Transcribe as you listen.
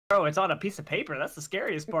Bro, it's on a piece of paper. That's the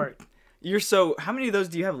scariest part. How many of those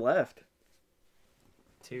do you have left?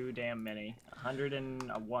 Too damn many.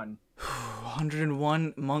 101.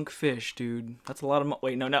 101 monkfish, dude. That's a lot of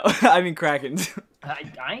wait, no. I mean krakens.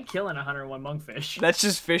 I ain't killing 101 monkfish. That's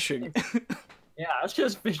just fishing. Yeah, that's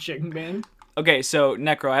just fishing, man. Okay, so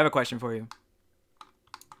Necro, I have a question for you.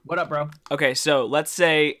 What up, bro? Okay, so let's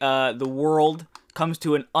say the world comes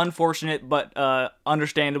to an unfortunate but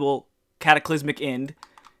understandable cataclysmic end,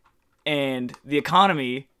 and the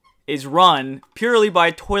economy is run purely by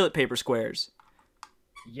toilet paper squares.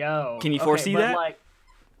 Yo. Can you foresee that? Like,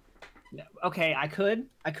 okay, I could,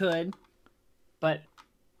 but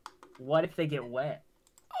what if they get wet?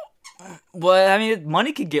 Well, I mean,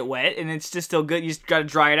 money could get wet, and it's just still good. You just gotta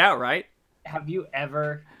dry it out, right? Have you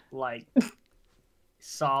ever, like,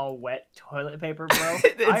 saw wet toilet paper, bro?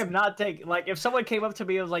 I have not taken, like, if someone came up to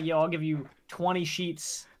me and was like, yo, I'll give you 20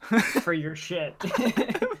 sheets for your shit.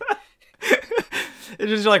 It's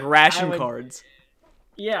just like ration cards.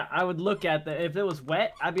 Yeah, I would look at if it was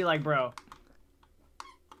wet, I'd be like, bro,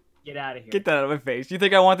 get out of here. Get that out of my face. You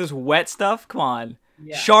think I want this wet stuff? Come on.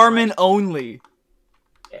 Yeah, Charmin like, only.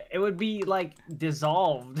 It would be, like,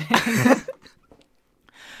 dissolved.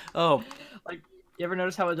 Oh. Like, you ever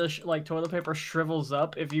notice how it does, like, toilet paper shrivels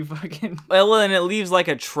up if you fucking... Well, and it leaves, like,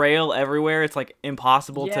 a trail everywhere. It's, like,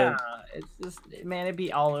 impossible to... Yeah, it's just, man, it'd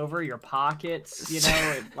be all over your pockets, you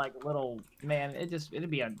know, like, little... Man, it'd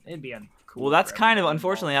be uncool. Well, that's kind of,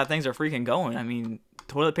 unfortunately, how things are freaking going. I mean,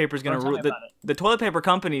 toilet paper's gonna rule... The toilet paper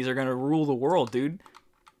companies are gonna rule the world, dude.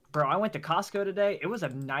 Bro, I went to Costco today. It was a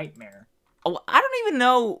nightmare. Oh, I don't even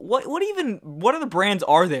know what other brands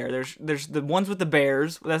are there. There's the ones with the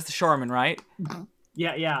bears. That's the Charmin, right?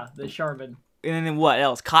 Yeah, the Charmin. And then what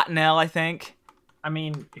else? Cottonelle, I think. I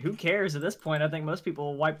mean, who cares at this point? I think most people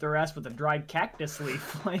will wipe their ass with a dried cactus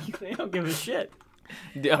leaf. Like, they don't give a shit.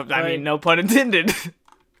 I mean, no pun intended.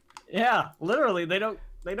 Yeah, literally, they don't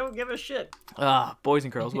give a shit. Boys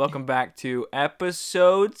and girls, welcome back to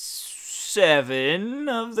episode 7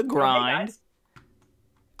 of the grind. Hey,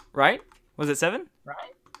 right? Was it 7? Right?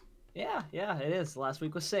 Yeah, it is. Last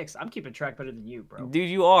week was 6. I'm keeping track better than you, bro. Dude,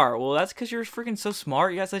 you are. Well, that's because you're freaking so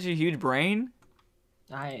smart. You got such a huge brain.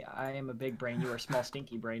 I am a big brain. You are a small,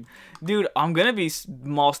 stinky brain. Dude, I'm gonna be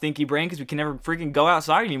small, stinky brain because we can never freaking go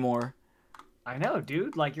outside anymore. I know,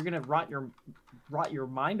 dude. Like, you're gonna rot your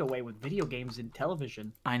mind away with video games and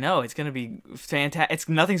television. I know. It's gonna be fantastic.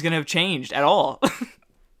 Nothing's gonna have changed at all.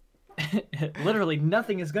 Literally,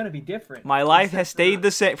 nothing is going to be different. My life has stayed the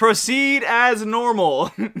same. Proceed as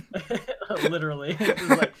normal. Literally. It's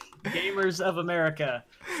like, gamers of America,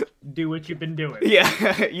 do what you've been doing.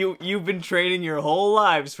 Yeah, you've been training your whole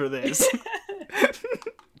lives for this.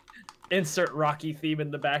 Insert Rocky theme in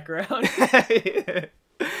the background.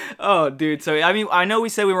 Oh, dude. So, I mean, I know we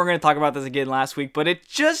said we weren't going to talk about this again last week, but it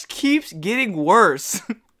just keeps getting worse.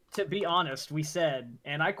 To be honest, we said,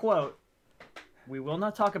 and I quote, "We will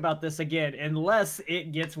not talk about this again unless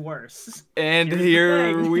it gets worse." And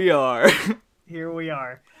here we are. Here we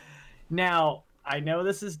are. Now, I know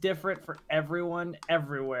this is different for everyone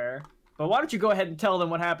everywhere, but why don't you go ahead and tell them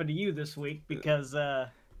what happened to you this week, because I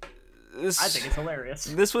think it's hilarious.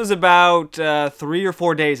 This was about 3 or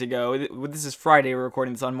 4 days ago. This is Friday. We're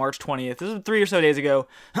recording this on March 20th. This was 3 or so days ago.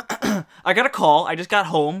 I got a call. I just got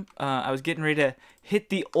home. I was getting ready to hit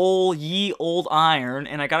the old iron,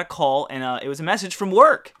 and I got a call, and it was a message from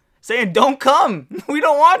work saying, "Don't come. We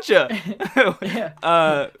don't want you."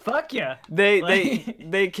 Yeah. Fuck yeah.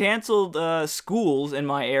 They canceled schools in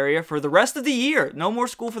my area for the rest of the year. No more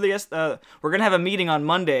school for the we're gonna have a meeting on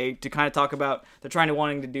Monday to kind of talk about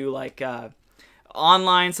wanting to do like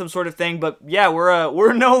online some sort of thing. But yeah,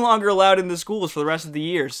 we're no longer allowed in the schools for the rest of the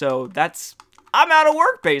year. So I'm out of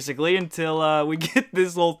work basically until we get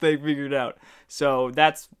this whole thing figured out. So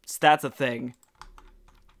that's a thing.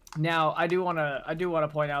 Now, I do want to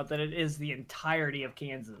point out that it is the entirety of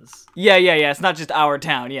Kansas. Yeah. It's not just our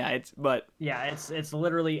town. Yeah, it's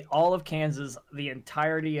literally all of Kansas. The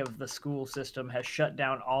entirety of the school system has shut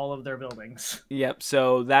down all of their buildings. Yep.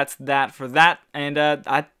 So that's that for that. And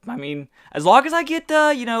I mean, as long as I get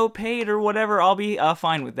paid or whatever, I'll be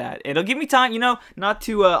fine with that. It'll give me time, not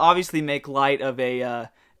to obviously make light of a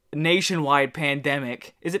nationwide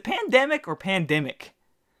pandemic. Is it pandemic or pandemic?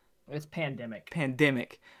 It's pandemic.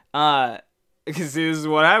 Pandemic. Because this is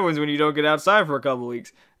what happens when you don't get outside for a couple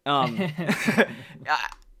weeks.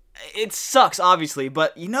 It sucks, obviously,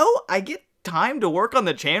 but I get time to work on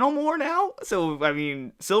the channel more now. So I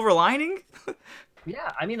mean, silver lining.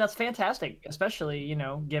 Yeah, I mean that's fantastic, especially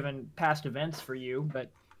given past events for you.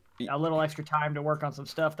 But a little extra time to work on some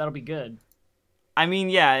stuff, that'll be good. I mean,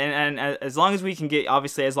 yeah, and as long as we can get,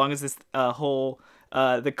 obviously, as long as this whole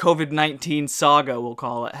the COVID-19 saga, we'll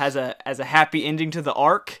call it, has a happy ending to the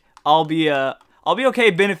arc, I'll be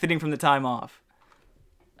okay benefiting from the time off.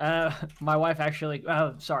 My wife actually.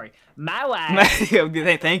 Oh, sorry, my wife.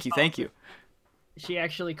 Thank you. She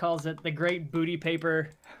actually calls it the Great Booty Paper.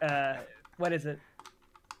 What is it?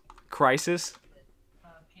 Crisis.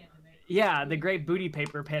 Yeah, the Great Booty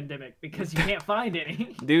Paper Pandemic, because you can't find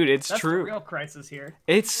any. Dude, it's That's true. The real crisis here.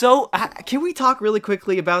 It's so. Can we talk really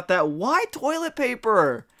quickly about that? Why toilet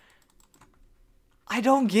paper? I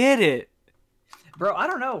don't get it. Bro, I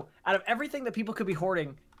don't know. Out of everything that people could be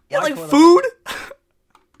hoarding, Yeah, like food.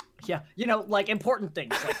 Yeah, you know, like important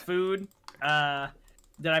things like food.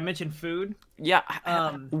 Did I mention food? Yeah.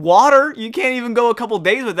 Water. You can't even go a couple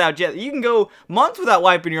days without. You can go months without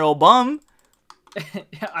wiping your old bum.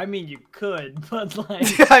 I mean, you could, but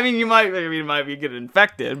like. I mean, you might be getting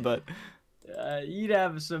infected, but. You'd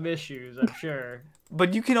have some issues, I'm sure.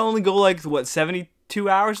 But you can only go like what 72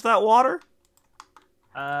 hours without water.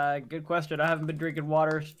 Good question. I haven't been drinking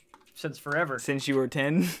water since forever. Since you were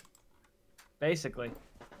 10. Basically.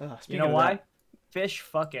 You know why? That. Fish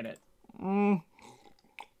fuck in it.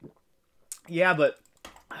 Yeah, but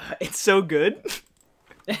it's so good.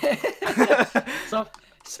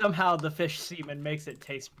 Somehow the fish semen makes it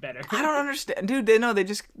taste better. I don't understand, dude. They don't.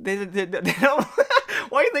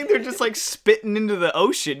 Why do you think they're just like spitting into the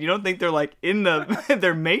ocean? You don't think they're like in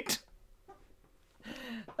their mate?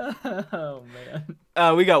 Oh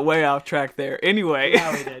man. We got way off track there. Anyway.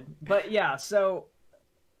 Yeah, we did. But yeah, so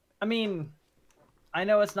I mean, I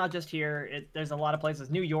know it's not just here. There's a lot of places.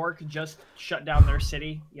 New York just shut down their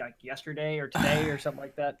city like yesterday or today or something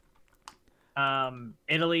like that.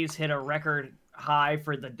 Italy's hit a record high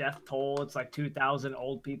for the death toll. It's like 2,000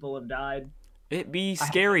 old people have died. It'd be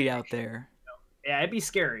scary out there. Yeah, it'd be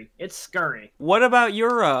scary. It's scurry. What about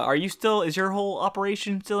your, is your whole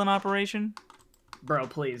operation still in operation? Bro,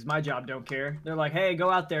 please. My job don't care. They're like, hey, go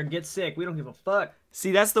out there and get sick. We don't give a fuck.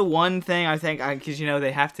 See, that's the one thing I think, because, you know,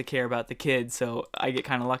 they have to care about the kids, so I get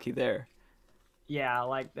kind of lucky there. Yeah,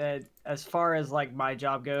 like, as far as, like, my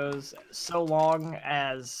job goes, so long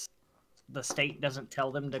as the state doesn't tell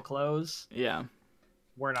them to close, yeah,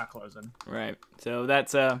 we're not closing. Right. So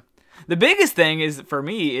that's, the biggest thing is, for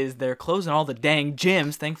me, is they're closing all the dang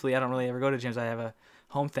gyms. Thankfully, I don't really ever go to gyms. I have a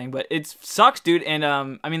home thing, but it sucks, dude. And,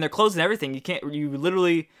 I mean, they're closing everything. You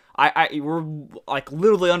literally... we're like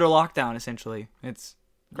literally under lockdown essentially. It's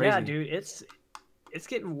crazy. Yeah, dude, it's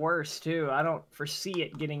getting worse too. I don't foresee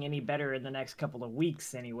it getting any better in the next couple of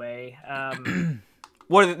weeks anyway.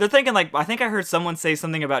 What they're thinking, like, I think I heard someone say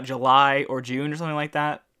something about July or June or something like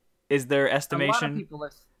that. Is their estimation? A lot of people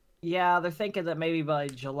yeah, they're thinking that maybe by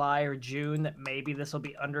July or June that maybe this will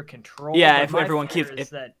be under control. Yeah, if everyone keeps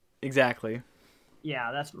that. Exactly.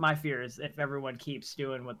 Yeah, that's my fear, is if everyone keeps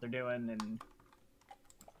doing what they're doing. And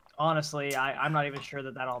honestly, I'm not even sure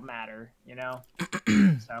that that'll matter, you know?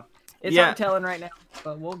 So, it's hard telling right now,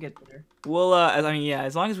 but we'll get there. We'll, I mean, yeah,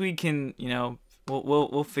 as long as we can, you know,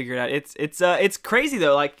 we'll figure it out. It's crazy,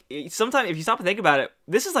 though. Like, sometimes, if you stop and think about it,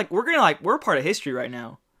 this is like, we're a part of history right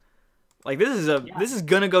now. Like, this is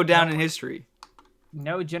gonna go down in history.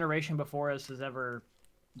 No generation before us has ever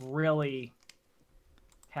really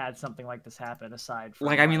had something like this happen, aside from...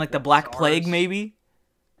 Like, I mean, like the Black Plague, maybe?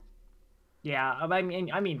 Yeah, I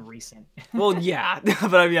mean recent. Well, yeah,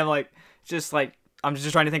 but I mean, I'm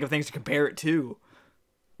just trying to think of things to compare it to.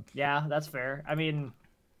 Yeah, that's fair. I mean,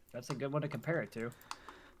 that's a good one to compare it to.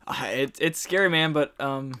 It's scary, man, but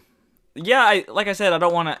yeah, like I said, I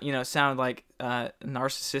don't want to, you know, sound like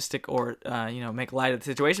narcissistic or you know, make light of the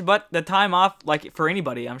situation, but the time off, like, for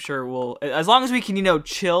anybody, I'm sure will, as long as we can, you know,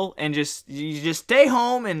 chill and just stay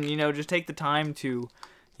home and, you know, just take the time to,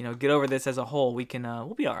 you know, get over this as a whole, we can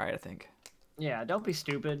we'll be all right, I think. Yeah, don't be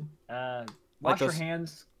stupid. Wash your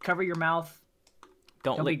hands, cover your mouth.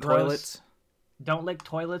 Don't lick toilets. Don't lick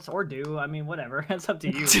toilets, or do. I mean, whatever. It's up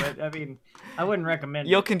to you. But I mean, I wouldn't recommend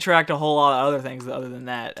You'll contract a whole lot of other things other than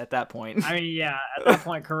that at that point. I mean, yeah, at that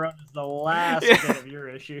point, Corona is the last bit of your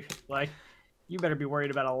issue. Like, you better be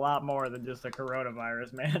worried about a lot more than just the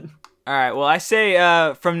coronavirus, man. All right. Well, I say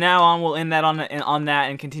from now on, we'll end that on that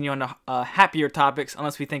and continue on to happier topics,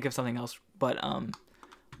 unless we think of something else. But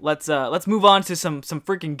let's move on to some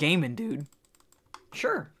freaking gaming, dude.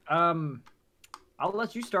 Sure. I'll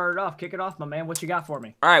let you start it off. Kick it off, my man. What you got for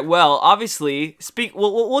me? All right. Well, obviously,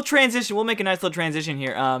 we'll transition. We'll make a nice little transition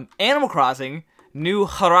here. Animal Crossing, New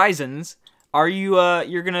Horizons. Are you have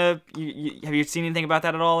you seen anything about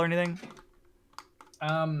that at all or anything?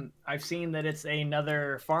 I've seen that it's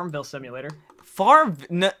another Farmville simulator.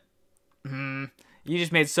 You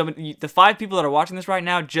just made so many. The 5 people that are watching this right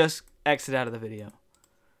now just exit out of the video.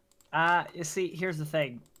 You see, here's the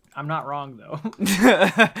thing. I'm not wrong though.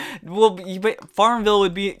 Well, Farmville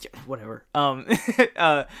would be whatever. Am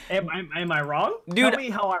I wrong? Dude, tell me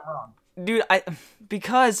how I'm wrong. Dude,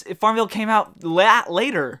 because Farmville came out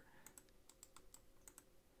later.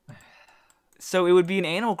 So it would be an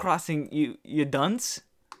Animal Crossing, you dunce.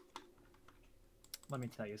 Let me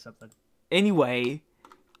tell you something. Anyway,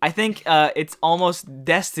 I think it's almost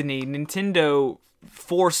destiny. Nintendo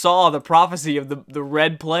foresaw the prophecy of the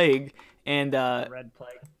Red Plague, and Red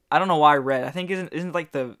Plague. I don't know why red. I think isn't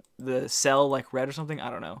like the cell like red or something. I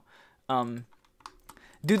don't know.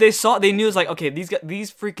 Dude, they knew it's like, okay, these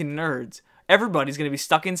freaking nerds. Everybody's gonna be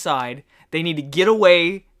stuck inside. They need to get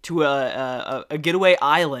away to a getaway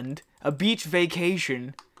island, a beach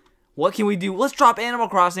vacation. What can we do? Let's drop Animal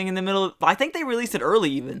Crossing in the middle of... I think they released it early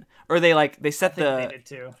even. Or they set they did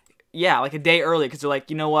too. Yeah, like a day early, because they're like,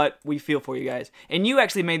 you know what? We feel for you guys. And you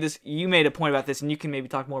actually made a point about this, and you can maybe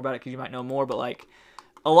talk more about it because you might know more, but like,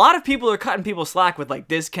 a lot of people are cutting people slack with like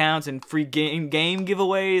discounts and free game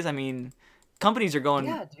giveaways. I mean, companies are going...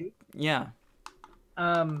 Yeah, dude. Yeah.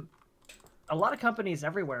 A lot of companies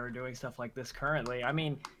everywhere are doing stuff like this currently. I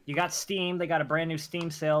mean, you got Steam. They got a brand new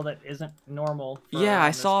Steam sale that isn't normal. Yeah,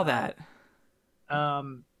 I saw that.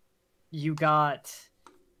 You got...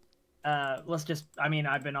 I mean,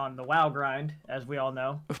 I've been on the WoW grind, as we all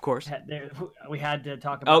know. Of course. We had to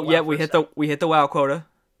talk about... Oh, yeah, we hit the WoW quota.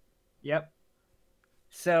 Yep.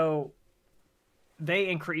 So, they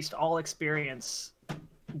increased all experience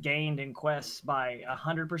gained in quests by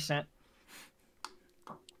 100%.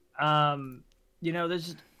 You know, there's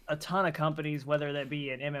just a ton of companies, whether that be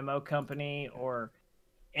an MMO company or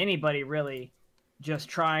anybody really, just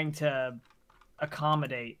trying to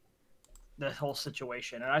accommodate the whole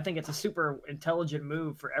situation. And I think it's a super intelligent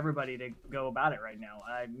move for everybody to go about it right now.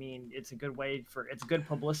 I mean, it's a good way it's good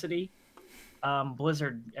publicity.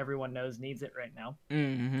 Blizzard, everyone knows, needs it right now.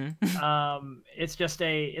 Mm-hmm.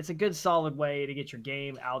 It's a good solid way to get your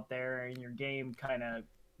game out there and your game kind of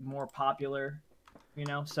more popular. You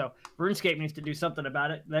know, so RuneScape needs to do something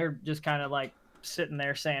about it. They're just kind of like sitting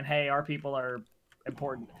there saying, "Hey, our people are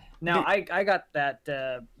important." Now, I got that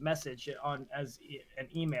message as an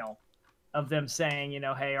email of them saying, you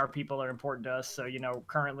know, "Hey, our people are important to us." So, you know,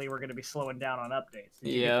 currently we're going to be slowing down on updates.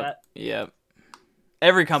 Did you get that? Yep.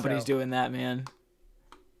 Every company's doing that, man.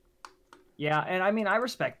 Yeah, and I mean, I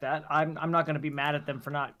respect that. I'm not going to be mad at them for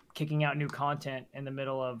not kicking out new content in the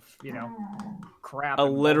middle of, you know, crap. A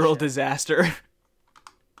literal disaster.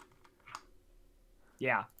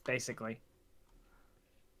 Yeah, basically.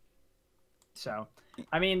 So,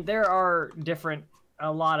 I mean, there are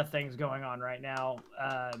a lot of things going on right now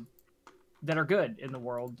that are good in the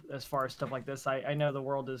world as far as stuff like this. I know the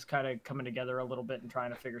world is kind of coming together a little bit and trying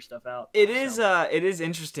to figure stuff out. It is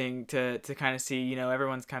interesting to kind of see, you know,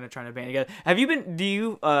 everyone's kind of trying to band together. Have you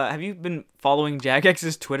been following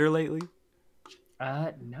Jagex's Twitter lately?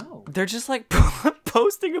 No. They're just like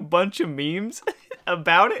posting a bunch of memes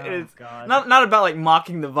about it. Oh, God. Not about like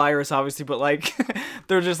mocking the virus, obviously, but like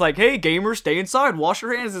they're just like, "Hey, gamers, stay inside, wash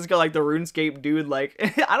your hands." It's got like the RuneScape dude. Like,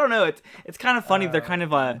 I don't know. It's kind of funny. They're kind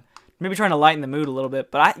of maybe trying to lighten the mood a little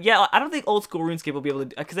bit. But I don't think old school RuneScape will be able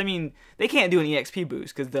to, because I mean they can't do an EXP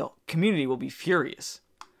boost because the community will be furious.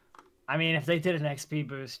 I mean, if they did an XP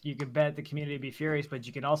boost, you could bet the community would be furious, but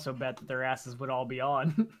you can also bet that their asses would all be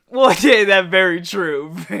on. Well, yeah, that's very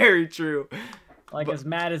true. Very true. Like, as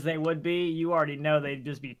mad as they would be, you already know they'd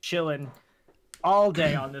just be chilling all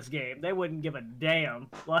day on this game. They wouldn't give a damn.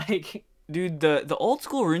 Like, dude, the old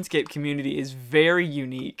school RuneScape community is very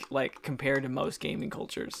unique, like, compared to most gaming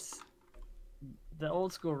cultures. The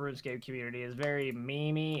old school RuneScape community is very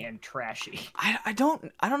memey and trashy. I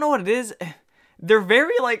don't know what it is. They're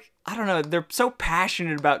very, like, I don't know, they're so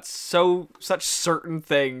passionate about such certain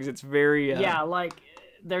things. It's very... Yeah, like,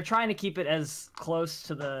 they're trying to keep it as close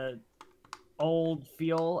to the old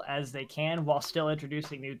feel as they can while still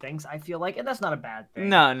introducing new things, I feel like, and that's not a bad thing.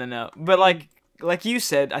 No. But, like you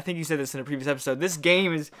said, I think you said this in a previous episode, this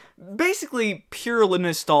game is basically pure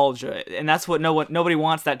nostalgia, and that's what nobody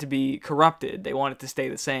wants that to be corrupted. They want it to stay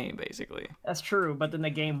the same, basically. That's true, but then the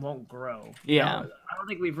game won't grow. Yeah. You know, I don't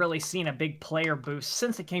think we've really seen a big player boost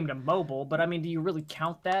since it came to mobile, but I mean, do you really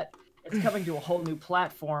count that? It's coming to a whole new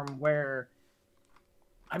platform where,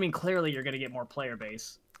 I mean, clearly you're going to get more player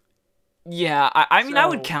base. Yeah, I mean, I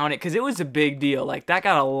would count it because it was a big deal. Like, that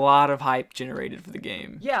got a lot of hype generated for the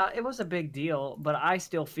game. Yeah, it was a big deal, but I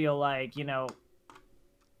still feel like, you know,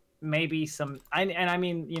 maybe I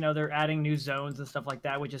mean, you know, they're adding new zones and stuff like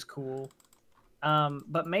that, which is cool.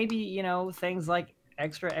 But maybe, you know, things like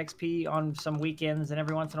extra XP on some weekends and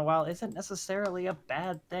every once in a while isn't necessarily a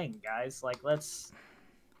bad thing, guys. Like, let's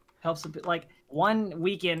help some, like, one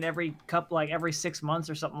weekend every every 6 months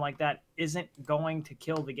or something like that isn't going to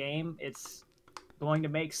kill the game. It's going to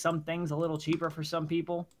make some things a little cheaper for some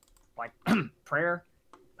people, like prayer.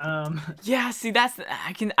 Yeah, see,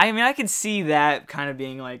 I can see that kind of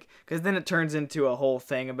being like, because then it turns into a whole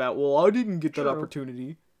thing about, well, I didn't get that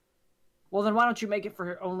opportunity. Well, then why don't you make it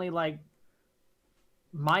for only like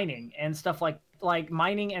mining and stuff like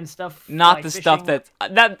mining and stuff? Not like the fishing. stuff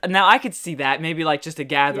that now I could see that maybe like just a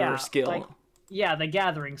gatherer skill. Like, yeah, the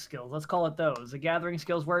gathering skills. Let's call it those. The gathering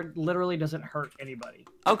skills where it literally doesn't hurt anybody.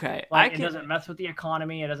 Okay, like, it doesn't mess with the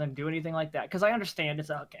economy. It doesn't do anything like that. Because I understand it's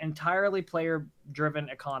an entirely player-driven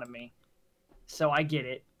economy, so I get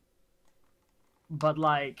it. But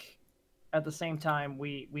like, at the same time,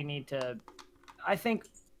 we need to. I think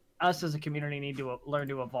us as a community need to learn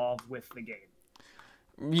to evolve with the game.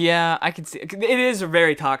 Yeah, I can see it is a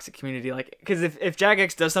very toxic community. Like, because if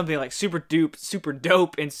Jagex does something like super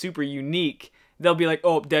dope, and super unique, they'll be like,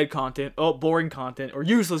 oh, dead content, oh, boring content, or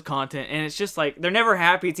useless content, and it's just like they're never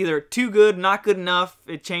happy. It's either too good, not good enough.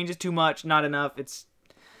 It changes too much, not enough. It's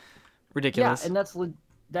ridiculous. Yeah, and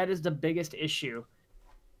that is the biggest issue.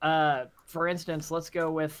 For instance, let's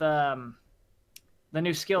go with the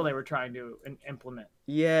new skill they were trying to implement.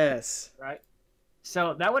 Yes. Right.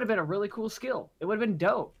 So that would have been a really cool skill. It would have been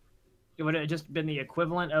dope. It would have just been the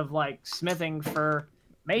equivalent of like smithing for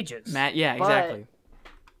mages. Yeah, exactly.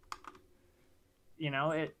 You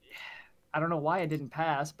know, I don't know why it didn't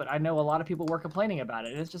pass, but I know a lot of people were complaining about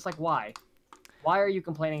it. And it's just like, why? Why are you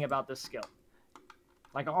complaining about this skill?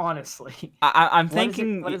 Like, honestly. I'm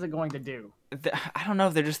thinking... What is it going to do? I don't know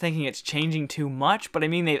if they're just thinking it's changing too much, but I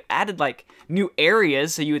mean, they've added like new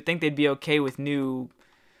areas, so you would think they'd be okay with new...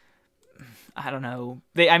 I don't know.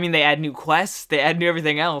 They add new quests. They add new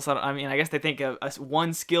everything else. I guess they think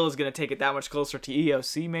one skill is going to take it that much closer to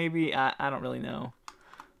EOC, maybe? I don't really know.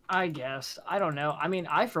 I guess. I don't know. I mean,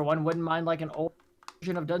 I, for one, wouldn't mind like an old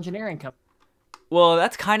version of Dungeoneering. Well,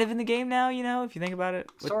 that's kind of in the game now, you know, if you think about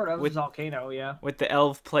it. Sort of. With Volcano, yeah. With the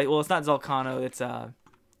elf play. Well, it's not Zolcano. It's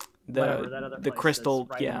Whatever, that other the crystal.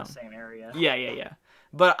 Right in the same area. Yeah.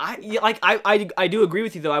 But I do agree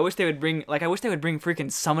with you though. I wish they would bring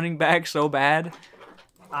freaking summoning back so bad.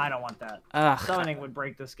 I don't want that. Summoning would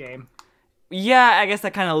break this game. Yeah, I guess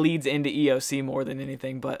that kind of leads into EOC more than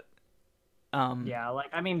anything, but yeah, like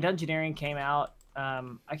I mean, Dungeoneering came out. I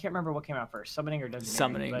can't remember what came out first, summoning or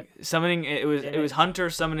Dungeoneering. Summoning. It was Hunter,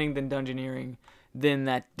 summoning, then Dungeoneering, then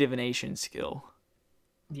that divination skill.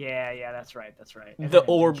 Yeah, that's right. And the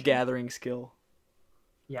orb gathering skill.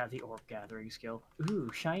 Yeah, the orb gathering skill. Ooh,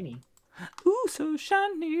 shiny. Ooh, so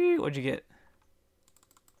shiny. What'd you get?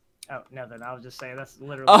 Oh, nothing. I was just saying that's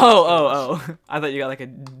literally. Oh. I thought you got like a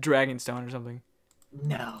dragon stone or something.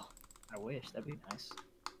 No. I wish. That'd be nice.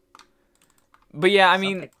 But yeah, I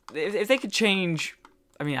mean, if they could change,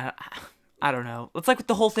 I mean, I don't know. It's like with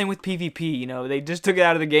the whole thing with PvP, you know, they just took it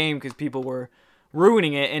out of the game because people were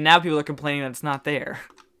ruining it, and now people are complaining that it's not there.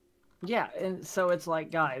 Yeah, and so it's like,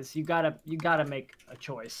 guys, you gotta make a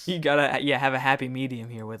choice. You gotta, have a happy medium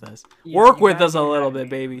here with us. Yeah, work with us a little bit,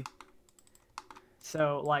 baby.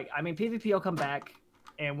 So, like, I mean, PvP will come back,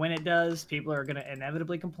 and when it does, people are gonna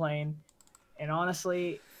inevitably complain. And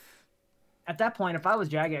honestly, at that point, if I was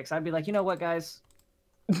Jagex, I'd be like, you know what, guys?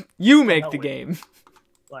 You make the game.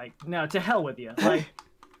 Like, no, to hell with you. Like,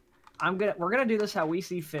 we're gonna do this how we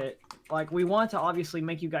see fit. Like, we want to obviously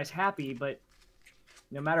make you guys happy, but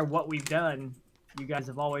no matter what we've done, you guys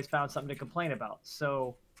have always found something to complain about.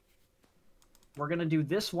 So we're going to do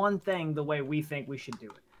this one thing the way we think we should do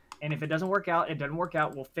it. And if it doesn't work out,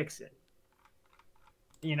 we'll fix it.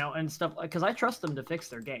 You know, and stuff, because I trust them to fix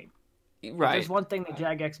their game. Right. If there's one thing that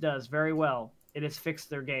Jagex does very well, it is fix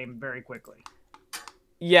their game very quickly.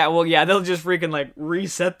 Yeah, well, yeah, they'll just freaking, like,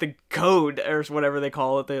 reset the code or whatever they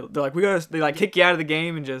call it. They're like, they, like, kick you out of the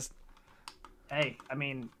game and just... Hey, I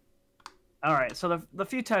mean... All right, so the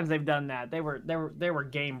few times they've done that, they were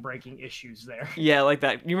game-breaking issues there. Yeah, like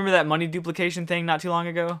that. You remember that money duplication thing not too long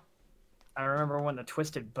ago? I remember when the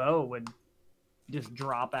twisted bow would just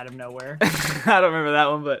drop out of nowhere. I don't remember that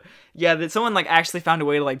one, but yeah, that someone like actually found a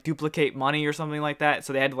way to like duplicate money or something like that,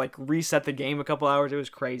 so they had to like reset the game a couple hours. It was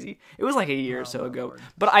crazy. It was like a year or so ago. Lord.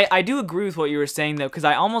 But I do agree with what you were saying though, because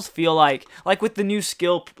I almost feel like with the new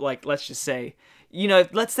skill, like let's just say, you know,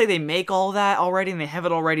 let's say they make all that already and they have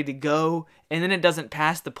it all ready to go, and then it doesn't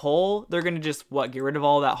pass the poll, they're going to just, get rid of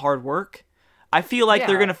all that hard work? I feel like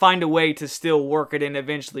they're going to find a way to still work it in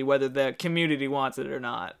eventually, whether the community wants it or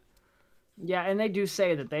not. Yeah, and they do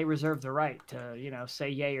say that they reserve the right to, say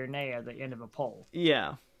yay or nay at the end of a poll.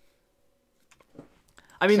 Yeah.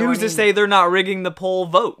 I mean, who's to say they're not rigging the poll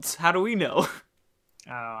votes? How do we know?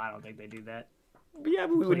 Oh, I don't think they do that. Yeah,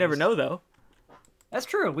 but we would never know, though. That's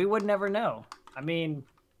true. We would never know. I mean,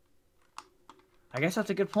 I guess that's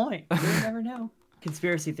a good point. We would never know.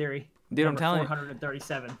 Conspiracy theory. Dude, I'm telling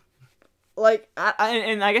 437. Like,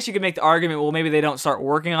 and I guess you could make the argument, well, maybe they don't start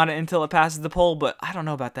working on it until it passes the poll, but I don't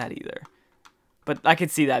know about that either. But I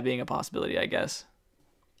could see that being a possibility, I guess.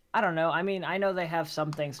 I don't know. I mean, I know they have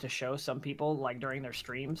some things to show some people, like during their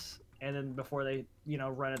streams, and then before they,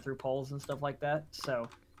 run it through polls and stuff like that. So,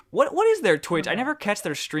 what is their Twitch? I never catch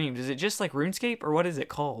their streams. Is it just like RuneScape, or what is it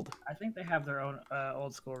called? I think they have their own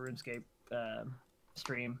old school RuneScape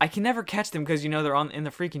stream. I can never catch them because they're in the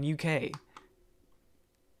freaking UK.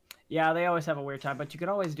 Yeah, they always have a weird time, but you can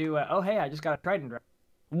always do. Oh, hey, I just got a Trident drop.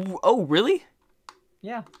 Oh, really?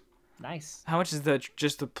 Yeah, nice. How much is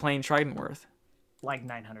just the plain Trident worth? Like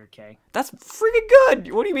 900K. That's freaking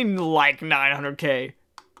good. What do you mean, like 900K?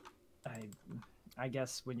 I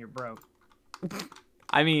guess when you're broke.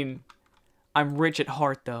 I mean, I'm rich at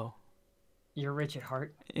heart, though. You're rich at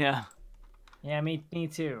heart? Yeah. Yeah, me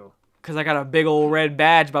too. Because I got a big old red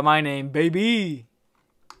badge by my name, baby.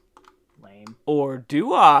 Lame. Or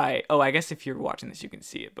do I? Oh, I guess if you're watching this, you can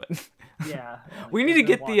see it, but... Yeah. we need to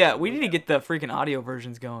get the freaking audio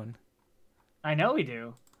versions going. I know we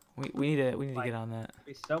do. We need to get on that. It'd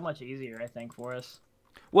be so much easier, I think, for us.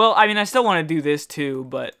 Well, I mean, I still want to do this too,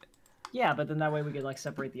 but... Yeah, but then that way we could,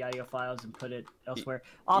 separate the audio files and put it elsewhere.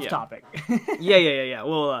 Off topic. Yeah.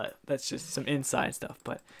 Well, that's just some inside stuff.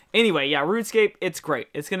 But anyway, yeah, RuneScape, it's great.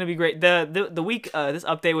 It's going to be great. The week, this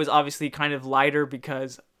update was obviously kind of lighter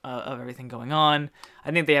because of everything going on.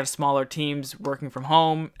 I think they have smaller teams working from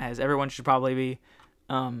home, as everyone should probably be.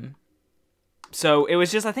 So I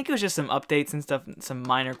think it was just some updates and stuff, some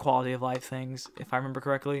minor quality of life things, if I remember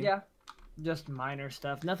correctly. Yeah, just minor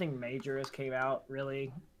stuff. Nothing major has came out,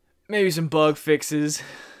 really. Maybe some bug fixes.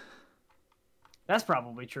 That's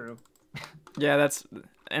probably true. Yeah,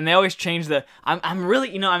 and they always change I'm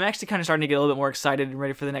really, I'm actually kind of starting to get a little bit more excited and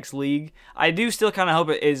ready for the next league. I do still kind of hope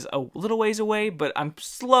it is a little ways away, but I'm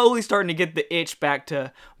slowly starting to get the itch back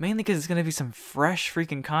to, mainly because it's going to be some fresh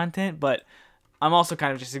freaking content, but I'm also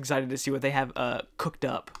kind of just excited to see what they have cooked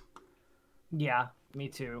up. Yeah, me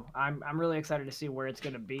too. I'm really excited to see where it's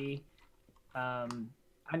going to be.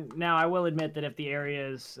 Now, I will admit that if the area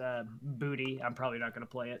is booty, I'm probably not going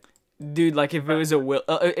to play it. Dude, like if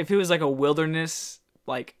it was like a wilderness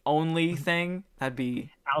only thing, that'd be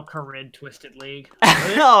Al-Kharid Twisted League.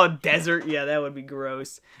 Oh, desert. Yeah, that would be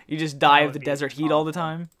gross. You just die of the desert heat all the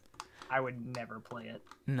time. I would never play it.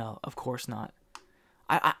 No, of course not.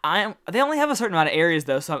 They only have a certain amount of areas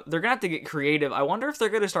though, so they're gonna have to get creative. I wonder if they're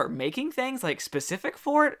gonna start making things specific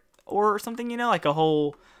for it or something, like a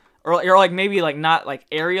whole, or maybe not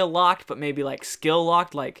area locked, but maybe skill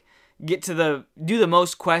locked, do the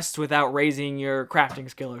most quests without raising your crafting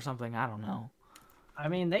skill or something. I don't know. I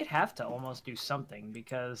mean, they'd have to almost do something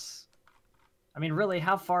because, I mean, really,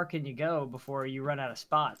 how far can you go before you run out of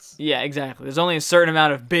spots? Yeah, exactly. There's only a certain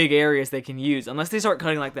amount of big areas they can use. Unless they start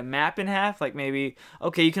cutting, the map in half. Maybe,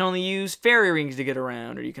 okay, you can only use fairy rings to get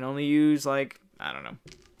around. Or you can only use, I don't know.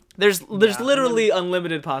 There's literally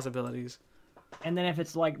unlimited possibilities. And then if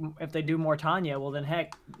it's, if they do more Tanya, well, then,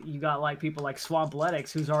 heck, you got, people like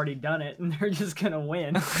Swampletics who's already done it, and they're just gonna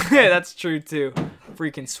win. Yeah, that's true, too.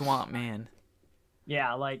 Freaking Swamp, man.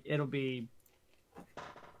 Yeah, it'll be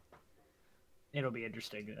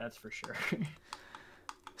interesting, that's for sure.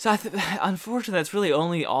 So unfortunately, that's really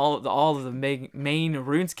only all of the main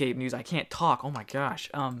RuneScape news. I can't talk. Oh my gosh.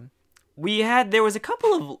 There was a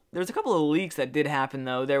couple of leaks that did happen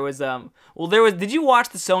though. Did you watch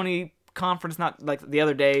the Sony conference the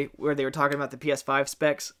other day where they were talking about the PS5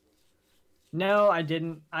 specs? No, I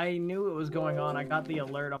didn't. I knew it was going on. I got the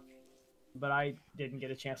alert, but I didn't get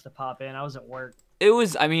a chance to pop in. I was at work. It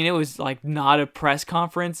was not a press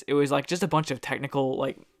conference. It was just a bunch of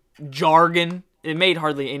technical jargon. It made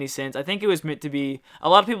hardly any sense. I think it was meant to be, a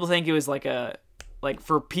lot of people think it was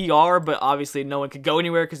for PR, but obviously no one could go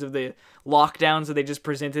anywhere because of the lockdown, so they just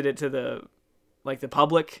presented it to the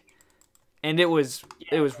public. And it was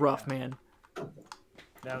rough, man.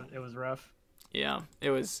 It was rough. Yeah,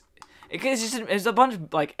 it was. It's a bunch of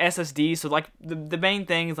SSDs, so the main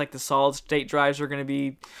thing is the solid state drives are gonna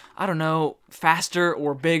be, I don't know, faster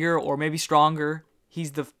or bigger or maybe stronger.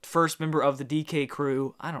 He's the first member of the DK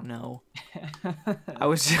crew. I don't know.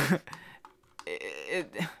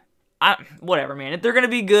 Whatever, man. If they're gonna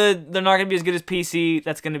be good, they're not gonna be as good as PC.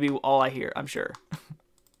 That's gonna be all I hear, I'm sure.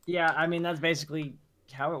 Yeah, I mean that's basically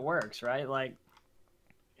how it works, right? Like,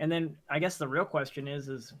 and then I guess the real question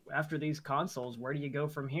is after these consoles, where do you go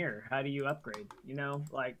from here? How do you upgrade? You know,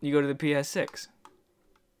 like You go to the PS6.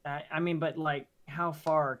 I mean, but like, how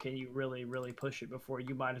far can you really, really push it before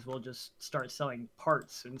you might as well just start selling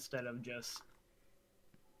parts instead of just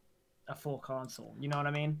a full console? You know what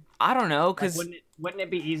I mean? I don't know, Like, cause wouldn't it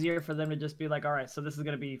be easier for them to just be like, all right, so this is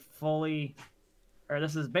going to be fully, or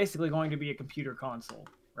this is basically going to be a computer console,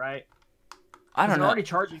 right? I don't They're know. already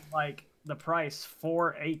charging like the price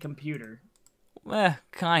for a computer.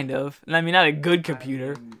 Kind of. I mean, not a good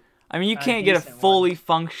computer. I mean, you a can't get a decent fully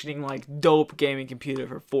functioning, like, dope gaming computer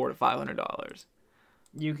for $400 to $500.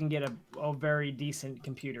 You can get a very decent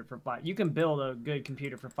computer for You can build a good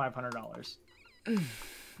computer for $500.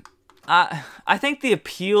 I think the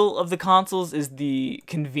appeal of the consoles is the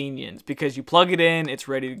convenience, because you plug it in, it's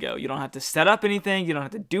ready to go. You don't have to set up anything, you don't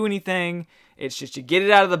have to do anything. It's just you get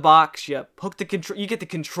it out of the box, you hook the control, you get the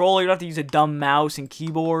controller, you don't have to use a dumb mouse and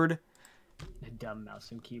keyboard. A dumb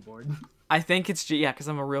mouse and keyboard. I think it's just, yeah, because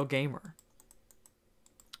I'm a real gamer.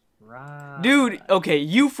 Right. Dude, okay,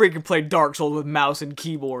 you freaking played Dark Souls with mouse and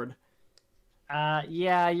keyboard.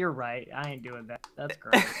 Yeah, you're right. I ain't doing that. That's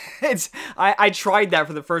great. I tried that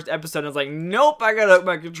for the first episode, and I was like, nope, I gotta hook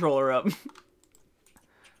my controller up.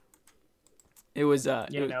 It was I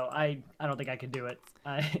don't think I could do it.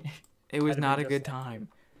 It was not a good time.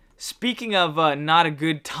 Speaking of not a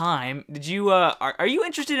good time, did you are you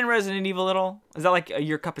interested in Resident Evil at all? Is that like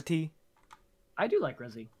your cup of tea? I do like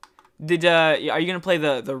Resi. Are you gonna play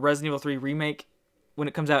the Resident Evil 3 remake when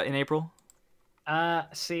it comes out in April?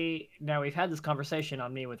 See, now we've had this conversation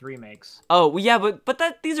on me with remakes. Oh, well, yeah, but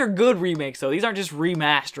these are good remakes though. These aren't just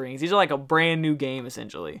remasterings. These are like a brand new game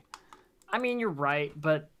essentially. I mean, you're right,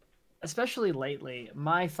 but especially lately,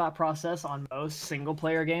 my thought process on most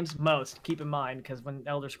single-player games, keep in mind, because when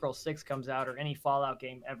Elder Scrolls 6 comes out, or any Fallout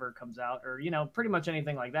game ever comes out, or, pretty much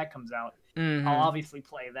anything like that comes out, I'll obviously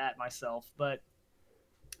play that myself, but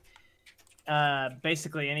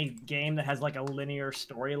basically any game that has, like, a linear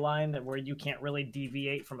storyline where you can't really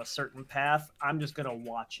deviate from a certain path, I'm just gonna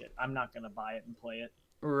watch it. I'm not gonna buy it and play it.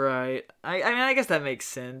 Right. I mean, I guess that makes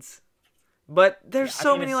sense. But there's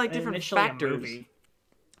so many, like, different factors.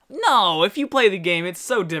 No, if you play the game, it's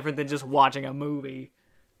so different than just watching a movie.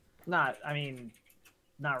 Not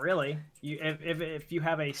really. If you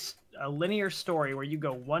have a linear story where you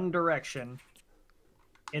go one direction,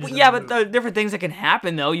 well, yeah, but the different things that can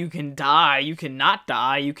happen though. You can die, you can not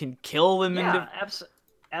die, you can kill them. Yeah,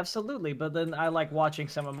 absolutely. But then I like watching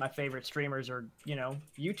some of my favorite streamers or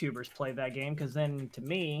YouTubers play that game, because then to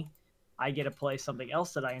me, I get to play something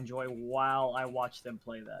else that I enjoy while I watch them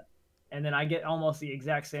play that. And then I get almost the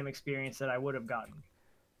exact same experience that I would have gotten.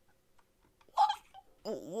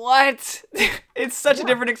 What? It's such a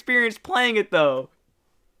different experience playing it, though.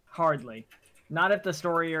 Hardly. Not if the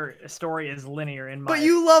story is linear in my... But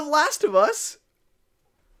you love Last of Us.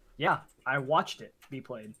 Yeah, I watched it be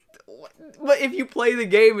played. But if you play the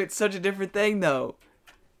game, it's such a different thing, though.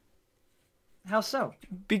 How so?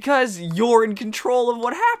 Because you're in control of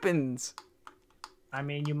what happens. I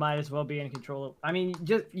mean, you might as well be in control of... I mean,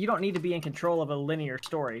 you don't need to be in control of a linear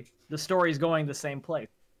story. The story's going the same place.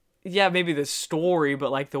 Yeah, maybe the story, but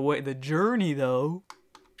like the journey, though.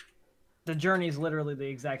 The journey's literally the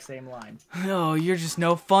exact same line. No, you're just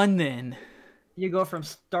no fun then. You go from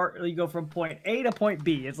point A to point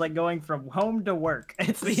B. It's like going from home to work.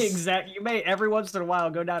 It's the exact... You may every once in a while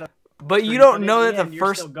go down a... But you don't know that the first...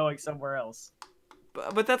 You're still going somewhere else.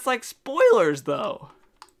 But that's like spoilers, though.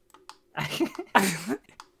 I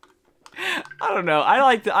don't know. I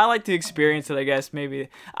like to experience it, I guess. Maybe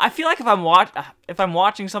I feel like if I'm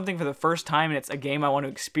watching something for the first time and it's a game I want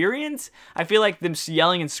to experience, I feel like them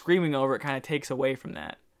yelling and screaming over it kind of takes away from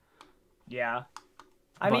that. Yeah,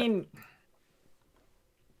 I mean,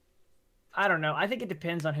 I don't know. I think it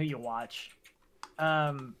depends on who you watch.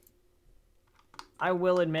 I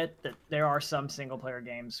will admit that there are some single player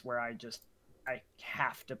games where I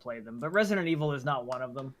have to play them, but Resident Evil is not one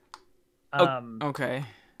of them. Okay.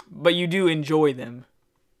 But you do enjoy them.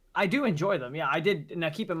 I do enjoy them, yeah. I did. Now,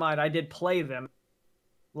 keep in mind, I did play them.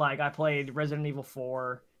 Like, I played Resident Evil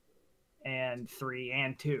 4 and 3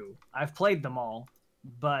 and 2. I've played them all,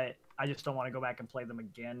 but I just don't want to go back and play them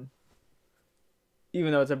again.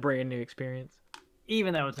 Even though it's a brand new experience?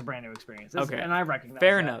 Even though it's a brand new experience. Okay. And I recognize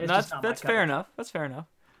fair that. Enough. That's fair enough. That's fair enough.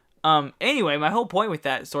 Anyway, my whole point with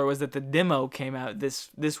that story was that the demo came out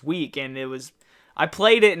this week, and it was... I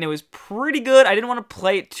played it, and it was pretty good. I didn't want to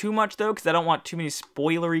play it too much, though, because I don't want too many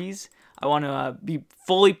spoileries. I want to be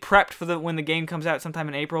fully prepped for when the game comes out sometime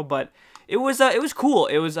in April, but it was cool.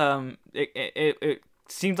 It was it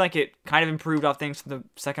seems like it kind of improved off things from the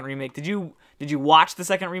second remake. Did you watch the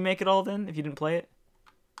second remake at all then, if you didn't play it?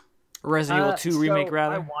 Resident Evil 2 remake,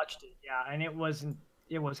 rather? I watched it, yeah, and it was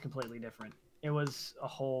completely different. It was a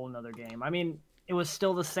whole nother game. I mean, it was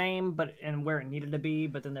still the same, but and where it needed to be,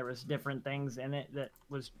 but then there was different things in it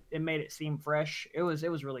it made it seem fresh. It was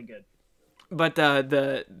really good. But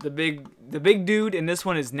the big dude in this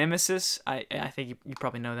one is Nemesis. I think you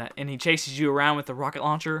probably know that. And he chases you around with the rocket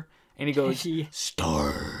launcher, and he goes,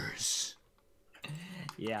 "Stars."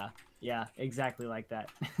 Yeah, exactly like that.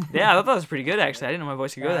 Yeah, I thought that was pretty good, actually. I didn't know my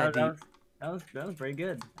voice could go that deep. That was pretty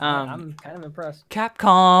good. I'm kind of impressed.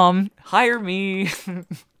 Capcom, hire me.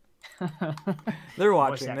 They're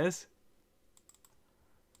watching this.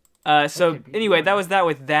 So anyway, that was that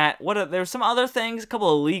with that. There were some other things, a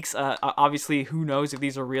couple of leaks. Obviously, who knows if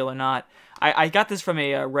these are real or not. I got this from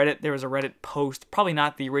a Reddit. There was a Reddit post, probably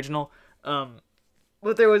not the original.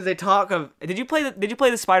 But there was a talk of. Did you play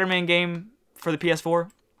the Spider-Man game for the PS4?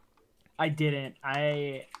 I didn't.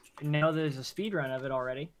 I know there's a speedrun of it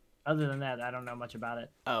already. Other than that, I don't know much about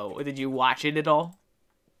it. Oh, did you watch it at all?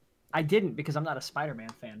 I didn't because I'm not a Spider-Man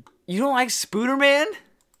fan. You don't like Spooderman?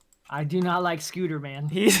 I do not like Scooter Man.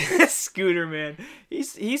 He's Scooter Man.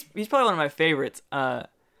 He's probably one of my favorites.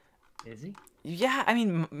 Is he? Yeah, I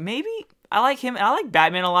mean maybe I like him. I like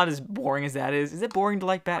Batman a lot. As boring as that is it boring to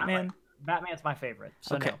like Batman? Batman's my favorite.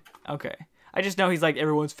 So okay, no. Okay. I just know he's like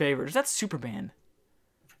everyone's favorite. That's Superman.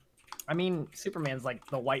 I mean, Superman's like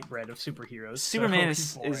the white bread of superheroes. Superman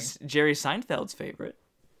is Jerry Seinfeld's favorite.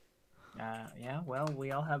 Yeah. Well,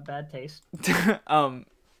 we all have bad taste.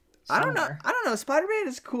 I don't know. Spider-Man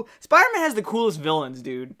is cool. Spider-Man has the coolest villains,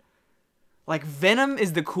 dude. Like Venom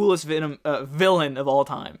is the coolest villain of all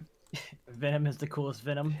time. Venom is the coolest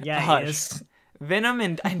Venom. Yeah, Hush. He is. Venom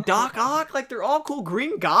and Doc Ock, like they're all cool.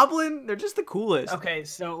 Green Goblin, they're just the coolest. Okay,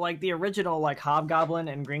 so like the original like Hobgoblin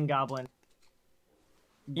and Green Goblin.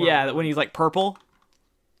 Yeah, when he's like purple.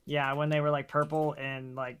 Yeah, when they were like purple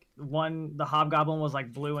and like the Hobgoblin was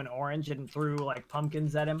like blue and orange and threw like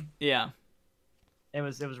pumpkins at him. Yeah. It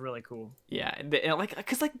was really cool. Yeah, like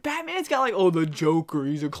cause like Batman's got like the Joker,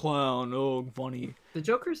 he's a clown. Oh, funny. The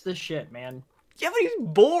Joker's the shit, man. Yeah, but he's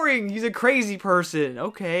boring. He's a crazy person.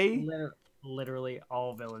 Okay. Literally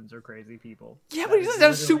all villains are crazy people. Yeah, but he doesn't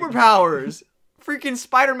have superpowers. Freaking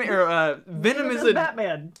Spider-Man or Venom is a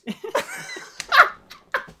Batman.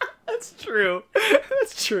 That's true.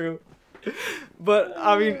 That's true. But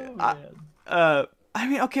I mean,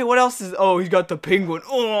 okay, what else is? Oh, he's got the Penguin.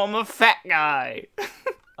 Oh, I'm a fat guy.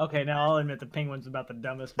 Okay, now I'll admit the Penguin's about the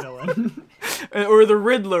dumbest villain. Or the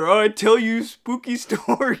Riddler. Oh, I tell you spooky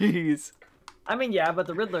stories. I mean, yeah, but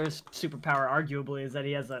the Riddler's superpower, arguably, is that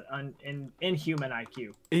he has an inhuman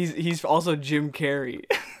IQ. He's also Jim Carrey.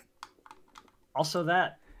 Also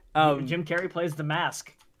that. Jim Carrey plays the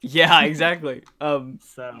Mask. Yeah, exactly.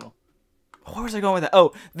 So. Where was I going with that?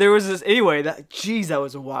 Oh, there was this. Anyway, that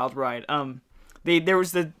was a wild ride. There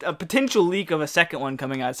was a potential leak of a second one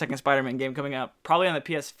coming out, a second Spider-Man game coming out, probably on the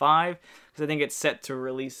PS5, because I think it's set to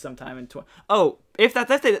release sometime in. Oh, if that's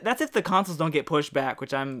if the consoles don't get pushed back,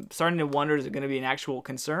 which I'm starting to wonder, is it going to be an actual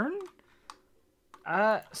concern?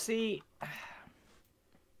 See,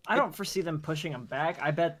 I don't foresee them pushing them back. I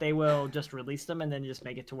bet they will just release them and then just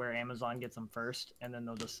make it to where Amazon gets them first, and then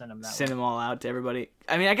they'll just send them that way. Send them all out to everybody.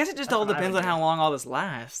 I mean, I guess it just all depends on how long all this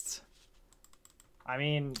lasts. I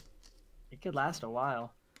mean, it could last a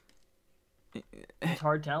while. It's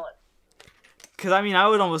hard telling. Because, I mean, I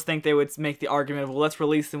would almost think they would make the argument of, well, let's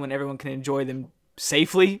release them when everyone can enjoy them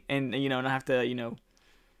safely and, not have to,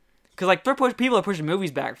 Because, like, people are pushing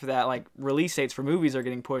movies back for that. Like, release dates for movies are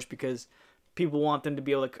getting pushed because people want them to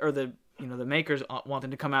be able to, or the makers want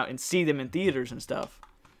them to come out and see them in theaters and stuff.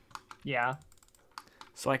 Yeah.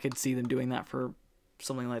 So I could see them doing that for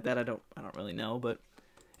something like that. I don't really know, but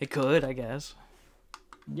it could, I guess.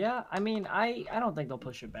 Yeah, I mean, I don't think they'll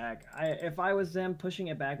push it back. If I was them, pushing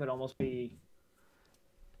it back would almost be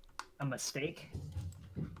a mistake,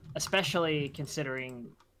 especially considering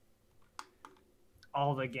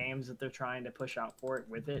all the games that they're trying to push out for it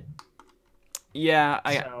with it. Yeah,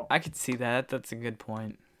 I could see that. That's a good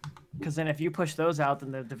point. Because then if you push those out,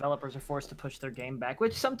 then the developers are forced to push their game back,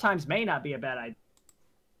 which sometimes may not be a bad idea.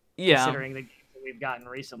 Yeah. Considering the games that we've gotten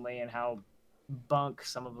recently and how bunk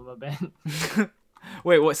some of them have been.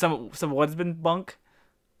 Wait, what? Some what's been bunk?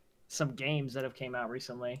 Some games that have came out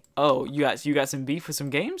recently. Oh, you got some beef with some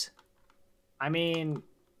games? I mean,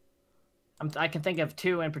 I can think of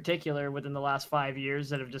two in particular within the last 5 years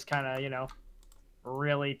that have just kind of,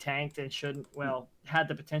 really tanked and had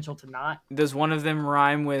the potential to not. Does one of them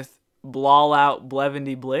rhyme with Blall out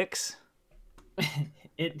Blevendy Blix?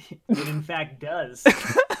 It in fact does.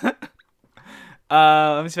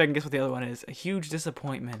 Let me see if I can guess what the other one is. A huge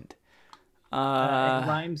disappointment. It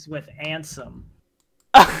rhymes with Ansem.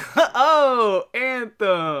 Oh,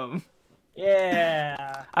 Anthem.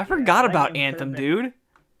 Yeah. I forgot that about game Anthem, could've been- dude.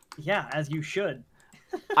 Yeah, as you should.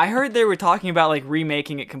 I heard they were talking about like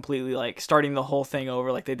remaking it completely, like starting the whole thing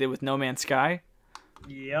over, like they did with No Man's Sky.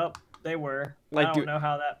 Yep, they were. Like, I don't know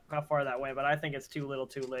how far that went, but I think it's too little,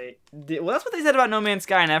 too late. Well, that's what they said about No Man's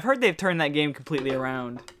Sky, and I've heard they've turned that game completely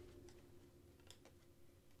around.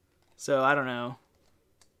 So I don't know.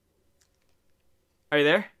 Are you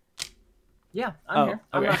there? Yeah, I'm here.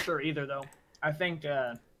 I'm okay. not sure either, though. I think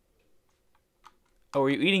Oh, were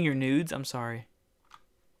you eating your nudes? I'm sorry.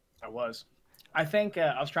 I was. I think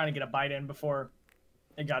I was trying to get a bite in before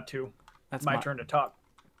it got to my turn to talk.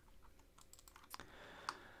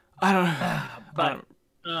 I don't know. But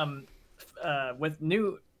with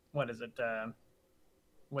new, what is it?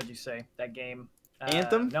 What'd you say? That game?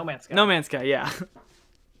 Anthem? No Man's Sky. No Man's Sky, yeah.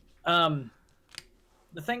 The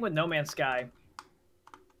thing with No Man's Sky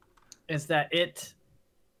is that it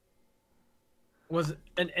was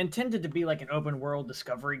intended to be like an open world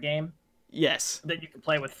discovery game. Yes. That you can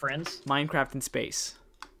play with friends. Minecraft in space.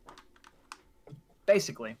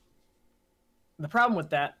 Basically. The problem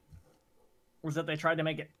with that was that they tried to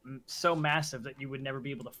make it so massive that you would never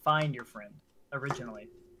be able to find your friend originally.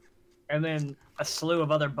 And then a slew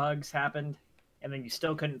of other bugs happened, and then you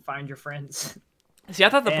still couldn't find your friends. See, I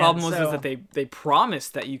thought the problem was that they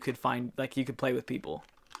promised that you could find, like, you could play with people,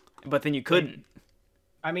 but then you couldn't.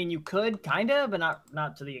 I mean, you could, kind of, but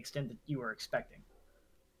not to the extent that you were expecting.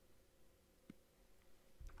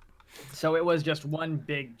 So it was just one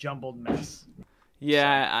big jumbled mess.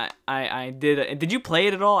 Yeah, so. I did. Did you play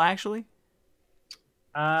it at all, actually?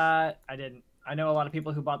 I didn't. I know a lot of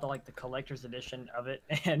people who bought the collector's edition of it,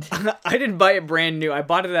 and I didn't buy it brand new. I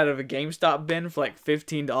bought it out of a GameStop bin for like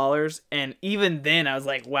 $15, and even then I was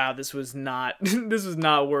like, "Wow, this was not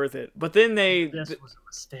worth it." But then this was a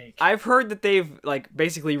mistake. I've heard that they've like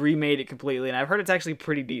basically remade it completely, and I've heard it's actually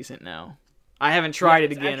pretty decent now. I haven't tried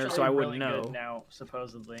it again, so I wouldn't know. Good now,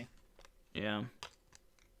 supposedly. Yeah.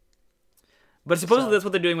 But supposedly that's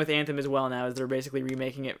what they're doing with Anthem as well now, is they're basically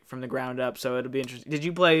remaking it from the ground up, so it'll be interesting. Did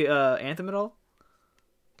you play Anthem at all?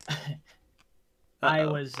 I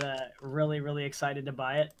was really, really excited to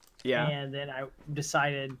buy it. Yeah. And then I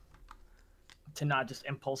decided to not just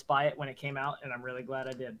impulse buy it when it came out, and I'm really glad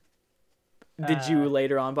I did. Did you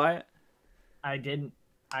later on buy it? I didn't.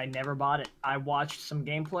 I never bought it. I watched some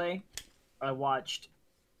gameplay. I watched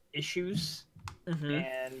issues.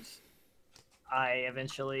 And I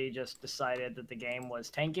eventually just decided that the game was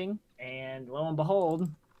tanking, and lo and behold,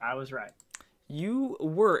 I was right. You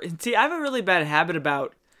were. See, I have a really bad habit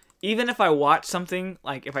about, even if I watch something,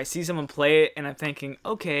 like if I see someone play it and I'm thinking,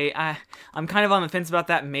 okay, I'm kind of on the fence about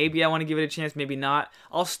that, maybe I want to give it a chance, maybe not,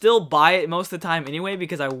 I'll still buy it most of the time anyway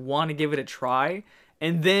because I want to give it a try,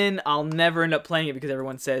 and then I'll never end up playing it because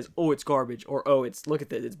everyone says, oh, it's garbage, or oh, look at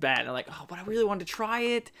this, it's bad. And I'm like, oh, but I really wanted to try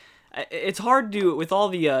it. It's hard to, with all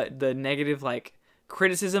the negative, like,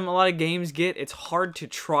 criticism a lot of games get, it's hard to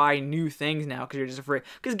try new things now because you're just afraid.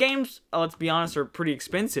 Because games, let's be honest, are pretty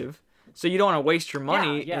expensive, so you don't want to waste your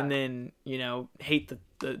money and then, hate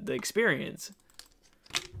the experience.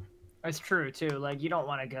 That's true, too. Like, you don't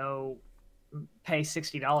want to go pay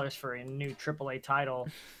 $60 for a new AAA title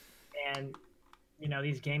and,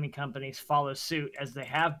 these gaming companies follow suit as they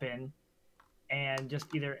have been, and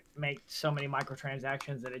just either make so many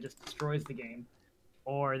microtransactions that it just destroys the game,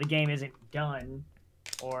 or the game isn't done,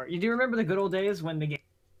 or you do remember the good old days when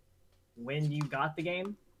you got the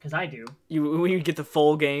game? Because I do. When you get the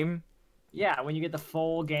full game? Yeah, when you get the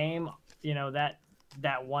full game,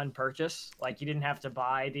 that one purchase, like you didn't have to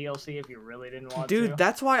buy DLC if you really didn't want to. Dude,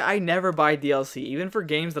 that's why I never buy DLC, even for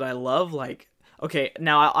games that I love, like. Okay,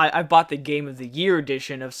 now I bought the Game of the Year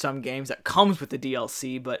edition of some games that comes with the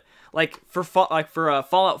DLC, but like for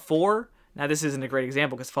Fallout 4, now this isn't a great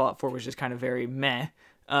example because Fallout 4 was just kind of very meh.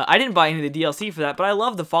 I didn't buy any of the DLC for that, but I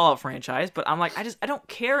love the Fallout franchise. But I'm like, I don't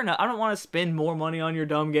care enough. I don't want to spend more money on your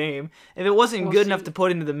dumb game. If it wasn't good enough to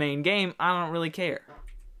put into the main game, I don't really care.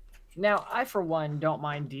 Now, I for one don't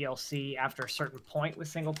mind DLC after a certain point with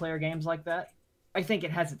single player games like that. I think it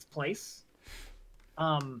has its place.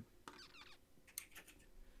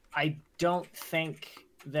 I don't think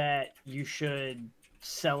that you should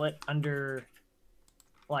sell it under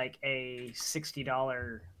like a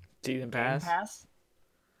 $60 season pass.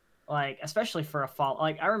 Like, especially for a Fallout.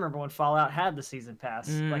 Like, I remember when Fallout had the season pass,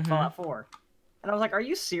 like Fallout 4. And I was like, are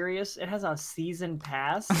you serious? It has a season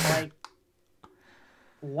pass? Like,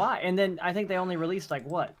 Why? And then I think they only released like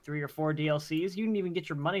what, 3 or 4 DLCs. You didn't even get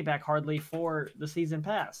your money back hardly for the season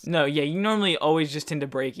pass. No, yeah, you normally always just tend to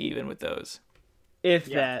break even with those, if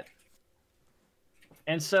that.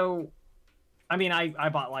 And so, I mean, I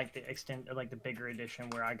bought like the bigger edition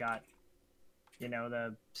where I got, you know,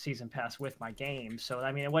 the season pass with my game. So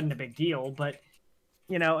I mean, it wasn't a big deal, but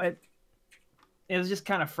you know, it was just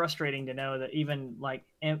kind of frustrating to know that even like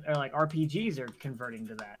RPGs are converting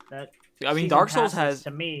to that. I mean, Dark Souls has,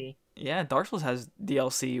 to me. Yeah, Dark Souls has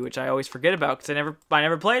DLC, which I always forget about because I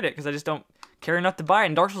never played it because I just don't care enough to buy it.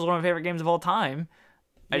 And Dark Souls is one of my favorite games of all time.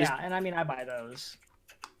 And I mean, I buy those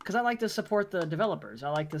because I like to support the developers. I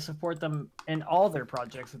like to support them in all their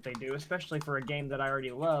projects that they do, especially for a game that I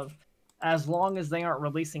already love. As long as they aren't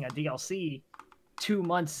releasing a DLC 2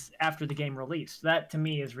 months after the game released, that to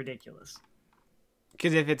me is ridiculous.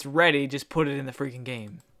 Because if it's ready, just put it in the freaking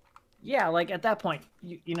game. Yeah, like at that point,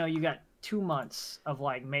 you know, you got 2 months of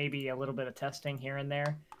like maybe a little bit of testing here and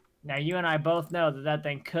there. Now you and I both know that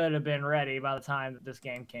thing could have been ready by the time that this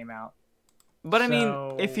game came out. But I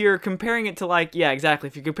mean, if you're comparing it to like, yeah, exactly.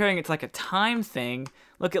 If you're comparing it to like a time thing,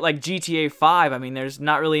 look at like GTA 5. I mean, there's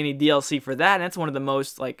not really any DLC for that. And that's one of the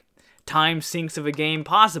most like time sinks of a game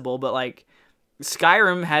possible. But like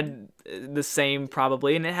Skyrim had the same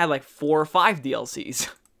probably, and it had like 4 or 5 DLCs.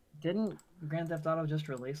 Didn't Grand Theft Auto just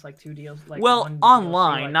release like 2 DLCs? Like well,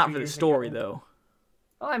 online, DLC, like, not for the story though.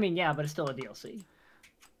 Oh, I mean, yeah, but it's still a DLC.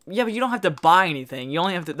 Yeah, but you don't have to buy anything. You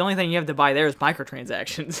only have to. The only thing you have to buy there is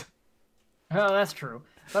microtransactions. Oh, that's true.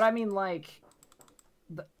 But I mean, like,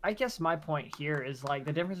 I guess my point here is like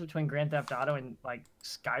the difference between Grand Theft Auto and like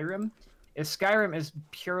Skyrim is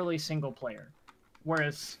purely single player,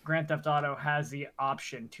 whereas Grand Theft Auto has the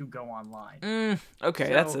option to go online. Okay,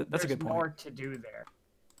 so that's a good point. There's more to do there.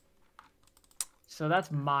 So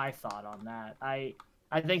that's my thought on that. I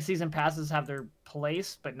think season passes have their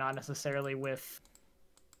place, but not necessarily with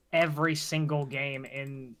every single game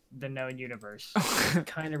in the known universe.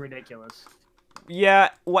 Kind of ridiculous. Yeah,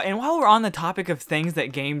 and while we're on the topic of things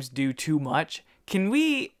that games do too much, can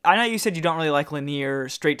we... I know you said you don't really like linear,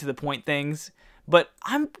 straight-to-the-point things, but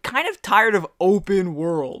I'm kind of tired of open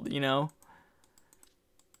world, you know?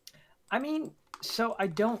 I mean, so I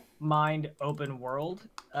don't mind open world,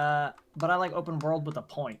 but I like open world with a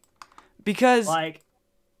point. Because... Like,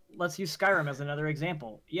 let's use Skyrim as another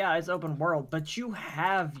example. Yeah, it's open world, but you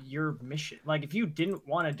have your mission. Like, if you didn't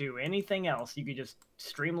want to do anything else, you could just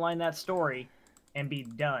streamline that story and be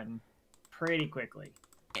done pretty quickly.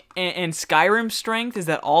 And Skyrim's strength is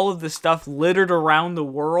that all of the stuff littered around the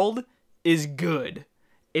world is good.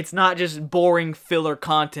 It's not just boring filler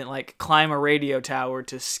content like climb a radio tower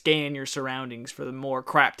to scan your surroundings for the more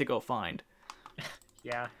crap to go find.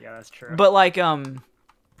 Yeah, that's true. But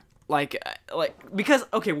because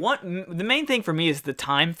the main thing for me is the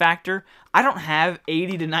time factor. I don't have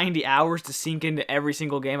 80 to 90 hours to sink into every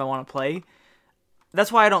single game I want to play. That's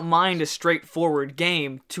why I don't mind a straightforward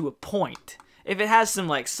game to a point. If it has some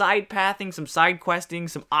like side pathing, some side questing,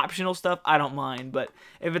 some optional stuff, I don't mind. But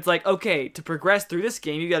if it's like, okay, to progress through this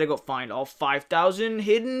game, you gotta go find all 5,000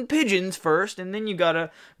 hidden pigeons first, and then you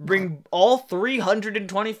gotta bring all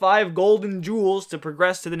 325 golden jewels to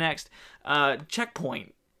progress to the next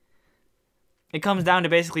checkpoint. It comes down to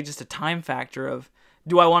basically just a time factor of,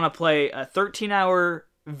 do I want to play a 13-hour,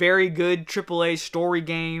 very good AAA story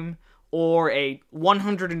game, or a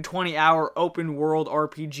 120-hour open-world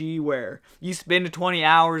RPG where you spend 20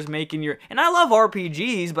 hours making your... And I love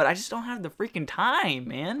RPGs, but I just don't have the freaking time,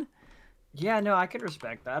 man. Yeah, no, I could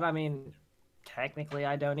respect that. I mean, technically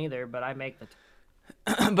I don't either, but I make the...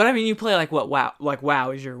 But I mean, you play like what? WoW. Like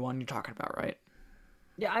WoW is your one you're talking about, right?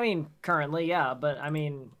 Yeah, I mean, currently, yeah, but I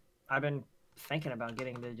mean, I've been thinking about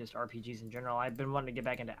getting into just RPGs in general. I've been wanting to get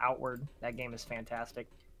back into Outward. That game is fantastic.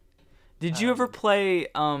 Did you ever play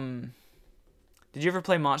Monster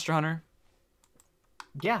Hunter?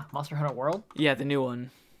 Yeah, Monster Hunter World? Yeah, the new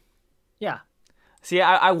one. Yeah. See,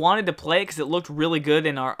 I wanted to play it because it looked really good,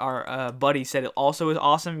 and our buddy said it also was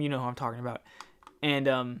awesome. You know who I'm talking about. And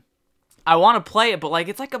I want to play it, but like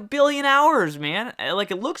it's like 1 billion hours, man.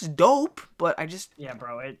 Like it looks dope, but I just... Yeah,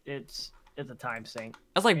 bro, it's a time sink.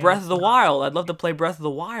 That's like Breath of the Wild. I'd love to play Breath of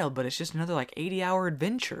the Wild, but it's just another like 80-hour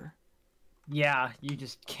adventure. Yeah, you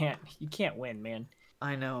just can't win, man.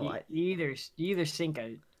 I know. You either sink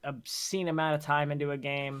a obscene amount of time into a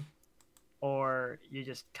game, or you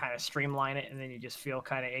just kind of streamline it, and then you just feel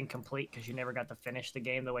kind of incomplete because you never got to finish the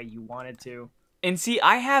game the way you wanted to. And see,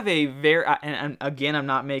 I have a very... And again, I'm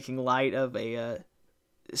not making light of a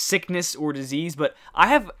sickness or disease, but I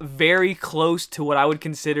have very close to what I would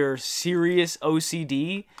consider serious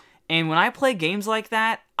OCD. And when I play games like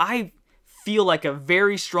that, I feel like a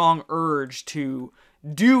very strong urge to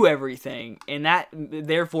do everything, and that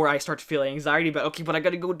therefore I start to feel anxiety about, okay, but I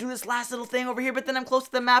gotta go do this last little thing over here, but then I'm close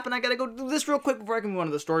to the map and I gotta go do this real quick before I can move on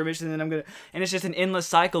to the story mission, and then and it's just an endless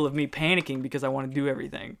cycle of me panicking because I want to do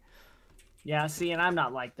everything. Yeah, see, and I'm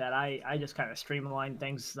not like that. I just kind of streamlined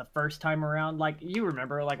things the first time around. Like, you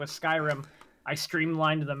remember, like with Skyrim, I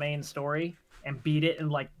streamlined the main story and beat it in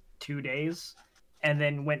like 2 days, and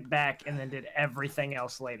then went back and then did everything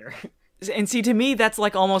else later. And see, to me, that's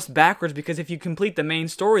like almost backwards, because if you complete the main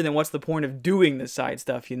story, then what's the point of doing the side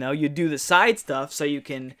stuff, you know? You do the side stuff so you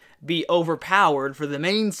can be overpowered for the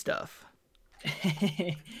main stuff.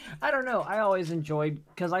 I don't know. I always enjoyed,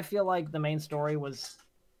 because I feel like the main story was,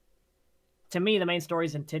 to me, the main story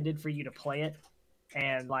is intended for you to play it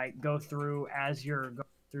and like go through as you're going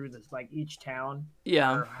through this, like each town,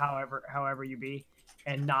 yeah, or however you be,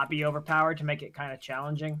 and not be overpowered, to make it kind of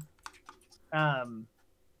challenging.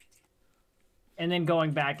 And then going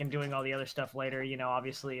back and doing all the other stuff later, you know,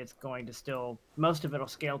 obviously it's going to still, most of it will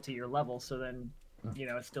scale to your level, so then, you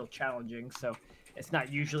know, it's still challenging, so it's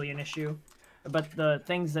not usually an issue. But the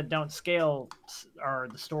things that don't scale are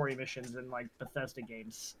the story missions in, like, Bethesda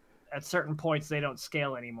games. At certain points, they don't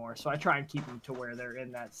scale anymore, so I try and keep them to where they're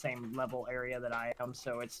in that same level area that I am,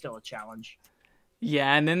 so it's still a challenge.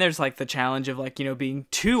 Yeah, and then there's, like, the challenge of, like, you know, being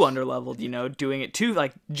too underleveled, you know, doing it too,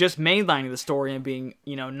 like, just mainlining the story and being,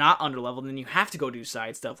 you know, not underleveled, and then you have to go do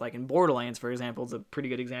side stuff, like in Borderlands, for example, is a pretty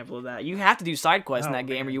good example of that. You have to do side quests in that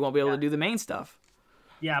game, or you won't be able to do the main stuff.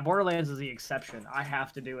 Yeah, Borderlands is the exception. I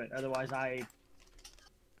have to do it, otherwise I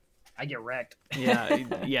get wrecked. Yeah,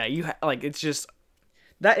 like, it's just...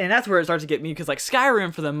 that, and that's where it starts to get me, because, like,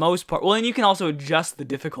 Skyrim, for the most part... Well, and you can also adjust the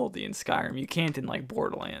difficulty in Skyrim. You can't in, like,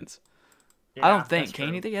 Borderlands. Yeah, I don't think.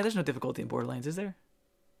 Can you? Yeah, there's no difficulty in Borderlands, is there?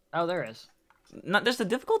 Oh, there is. Not there's the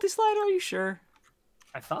difficulty slider. Are you sure?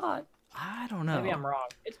 I thought. I don't know. Maybe I'm wrong.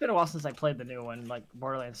 It's been a while since I played the new one, like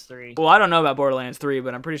Borderlands 3. Well, I don't know about Borderlands 3,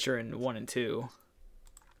 but I'm pretty sure in 1 and 2.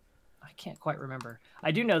 I can't quite remember.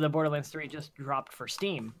 I do know that Borderlands 3 just dropped for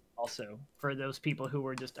Steam, also, for those people who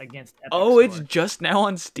were just against Epic Store. It's just now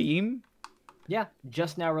on Steam? Yeah,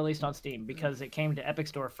 just now released on Steam, because it came to Epic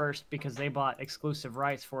Store first, because they bought exclusive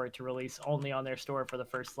rights for it to release only on their store for the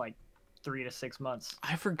first, like, 3 to 6 months.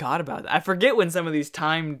 I forgot about that. I forget when some of these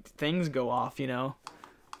timed things go off, you know?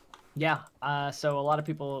 Yeah, so a lot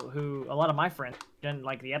of my friends didn't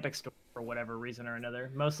like the Epic Store for whatever reason or another,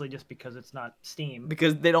 mostly just because it's not Steam.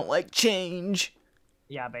 Because they don't like change.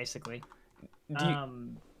 Yeah, basically.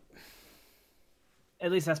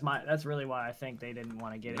 At least that's really why I think they didn't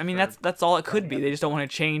want to get it. I mean, that's all it could be. They just don't want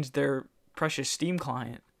to change their precious Steam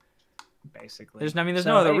client. Basically. There's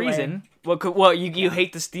no other reason. Well, you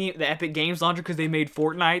hate the Epic Games Launcher because they made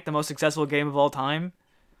Fortnite the most successful game of all time?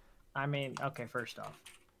 I mean, okay, first off.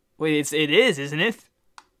 Wait, it is, isn't it?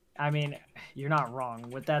 I mean, you're not wrong.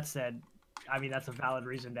 With that said, I mean, that's a valid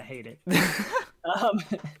reason to hate it.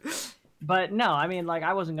 But no, I mean, like,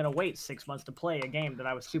 I wasn't going to wait 6 months to play a game that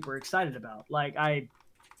I was super excited about. Like, I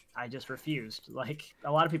just refused. Like,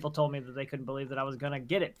 a lot of people told me that they couldn't believe that I was going to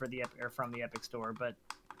get it from the Epic Store, but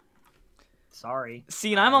sorry.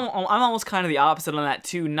 See, and I'm almost kind of the opposite on that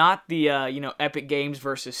too. Not the you know, Epic Games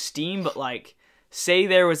versus Steam, but like, say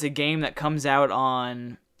there was a game that comes out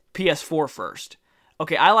on PS4 first.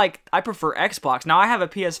 Okay, I prefer Xbox. Now, I have a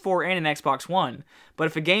PS4 and an Xbox One, but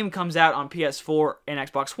if a game comes out on PS4 and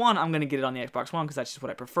Xbox One, I'm going to get it on the Xbox One because that's just what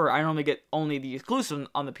I prefer. I normally get only the exclusive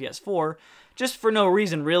on the PS4, just for no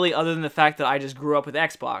reason, really, other than the fact that I just grew up with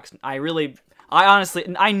Xbox. I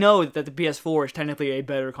honestly, I know that the PS4 is technically a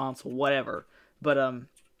better console, whatever, but,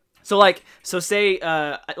 So say,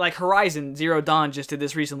 like Horizon Zero Dawn just did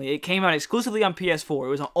this recently. It came out exclusively on PS4. It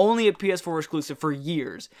was only a PS4 exclusive for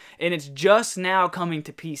years. And it's just now coming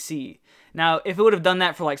to PC. Now, if it would have done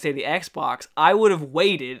that for, like, say, the Xbox, I would have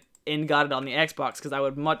waited and got it on the Xbox because I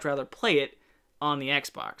would much rather play it on the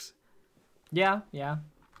Xbox. Yeah.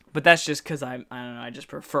 But that's just because I don't know, I just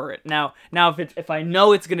prefer it. Now if I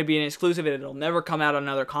know it's going to be an exclusive and it'll never come out on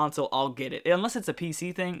another console, I'll get it. Unless it's a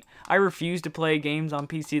PC thing. I refuse to play games on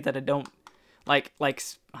PC that I don't like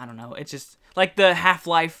I don't know. It's just like the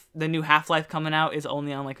new Half-Life coming out is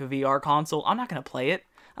only on like a VR console. I'm not going to play it.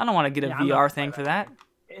 I don't want to get a VR thing for that.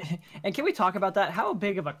 And can we talk about that? How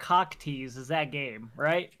big of a cock tease is that game,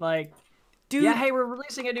 right? Like, dude, yeah, hey, we're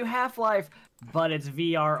releasing a new Half-Life, but it's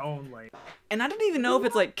VR only. And I don't even know if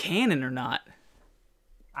it's, like, canon or not.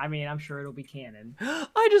 I mean, I'm sure it'll be canon.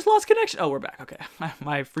 I just lost connection. Oh, we're back. Okay.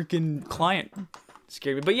 My freaking client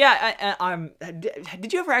scared me. But yeah,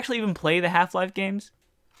 did you ever actually even play the Half-Life games?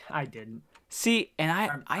 I didn't. See, and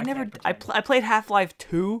I played Half-Life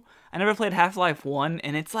 2. I never played Half-Life 1,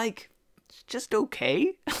 and it's like just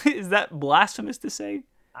okay. Is that blasphemous to say?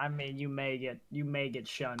 I mean, you may get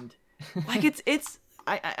shunned. Like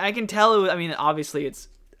I can tell. I mean, obviously it's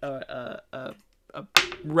a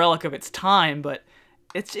relic of its time, but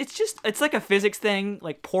it's like a physics thing,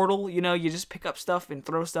 like Portal. You know, you just pick up stuff and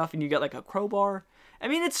throw stuff, and you get like a crowbar. I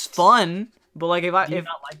mean, it's fun, but like Do you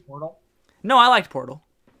not like Portal? No, I liked Portal.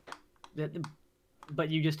 But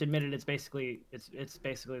you just admitted it's basically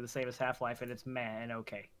the same as Half-Life, and it's meh and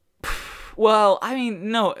okay. Well, I mean,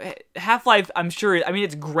 no, Half-Life, I'm sure, I mean,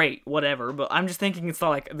 it's great, whatever, but I'm just thinking it's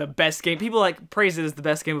not, like, the best game. People, like, praise it as the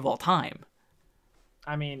best game of all time.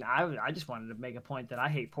 I mean, I just wanted to make a point that I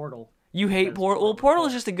hate Portal. You hate Portal? Well, Portal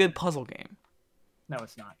is just a good puzzle game. No,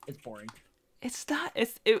 it's not. It's boring. It's not.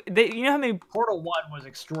 You know how many... Portal 1 was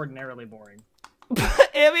extraordinarily boring.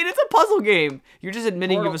 I mean, it's a puzzle game. You're just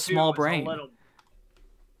admitting you have a small brain.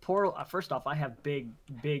 Portal, first off, I have big,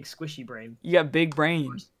 squishy brain. You got big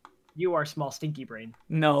brain. You are small, stinky brain.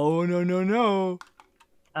 No.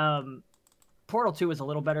 Portal 2 is a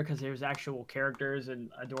little better because there's actual characters and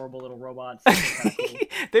adorable little robots. Cool.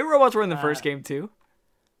 They robots were in the first game too.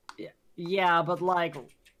 Yeah, but like,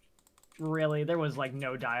 really, there was like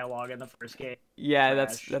no dialogue in the first game. Yeah,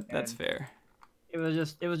 that's fair. It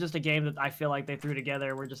was just a game that I feel like they threw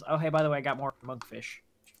together. We're just, oh hey, by the way, I got more monkfish.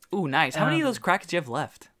 Ooh, nice. How many of those crackers do you have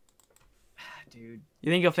left? Dude. You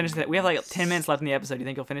think you'll finish that? We have like 10 minutes left in the episode. You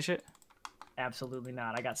think you'll finish it? Absolutely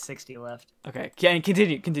not. I got 60 left. Okay.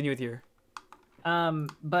 Continue with your.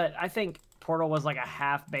 But I think Portal was like a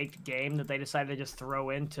half-baked game that they decided to just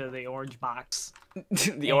throw into the orange box.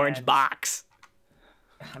 Orange box.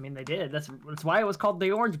 I mean, they did. That's why it was called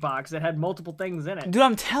the orange box. It had multiple things in it. Dude,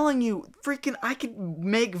 I'm telling you, freaking, I could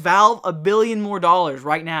make Valve $1 billion more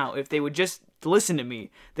right now if they would just listen to me.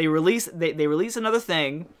 They release another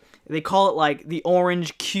thing. They call it like the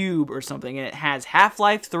Orange Cube or something, and it has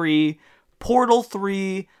Half-Life 3, Portal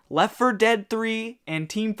 3, Left 4 Dead 3, and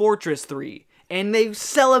Team Fortress 3. And they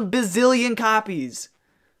sell a bazillion copies.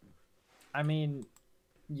 I mean,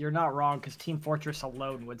 you're not wrong, because Team Fortress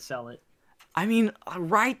alone would sell it. I mean,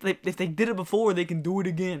 right, if they did it before, they can do it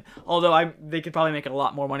again. Although they could probably make a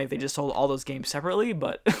lot more money if they just sold all those games separately,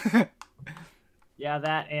 but... Yeah,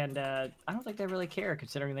 that, and I don't think they really care,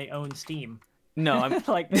 considering they own Steam. No, I'm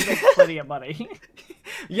like, they make plenty of money.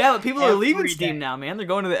 Yeah, but people are leaving Steam now, man. They're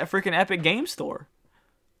going to the freaking Epic Game Store.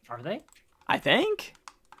 Are they? I think.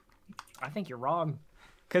 I think you're wrong.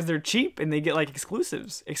 Because they're cheap and they get like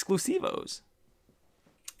exclusivos.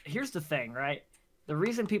 Here's the thing, right? The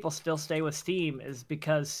reason people still stay with Steam is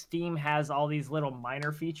because Steam has all these little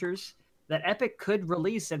minor features that Epic could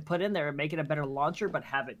release and put in there and make it a better launcher, but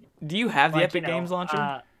haven't. Do you have the Epic Games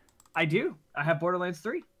launcher? I do. I have Borderlands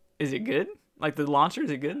 3. Is it good? Like the launcher,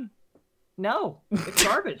 is it good? No, it's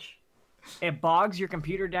garbage. It bogs your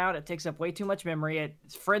computer down. It takes up way too much memory.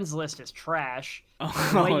 Its friends list is trash.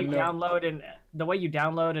 The way you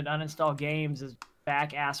download and uninstall games is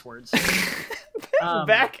back asswards.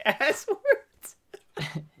 Back asswards?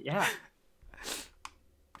 Yeah.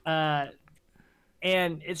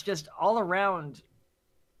 And it's just all around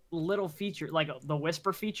little feature, like the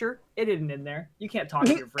whisper feature. It isn't in there. You can't talk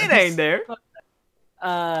to your friends. It ain't there.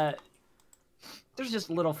 There's just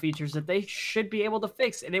little features that they should be able to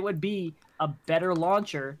fix, and it would be a better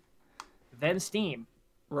launcher than Steam.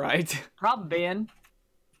 Right. Problem being,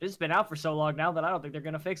 it's been out for so long now that I don't think they're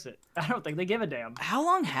going to fix it. I don't think they give a damn. How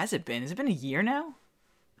long has it been? Has it been a year now?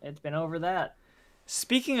 It's been over that.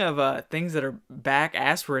 Speaking of things that are back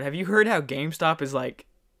assward, have you heard how GameStop is like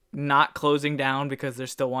not closing down because they're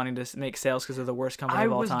still wanting to make sales because they're the worst company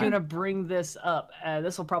of all time? I was going to bring this up.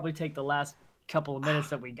 This will probably take the last couple of minutes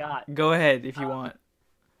that we got. Go ahead if you want.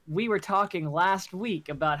 We were talking last week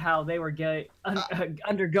about how they were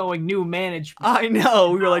undergoing new management. I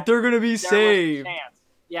know. We were like, they're going to be saved.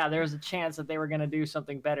 Yeah, there's a chance that they were going to do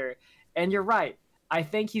something better. And you're right. I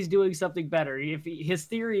think he's doing something better. His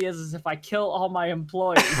theory is if I kill all my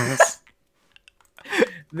employees,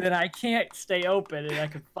 then I can't stay open and I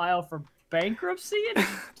can file for bankruptcy and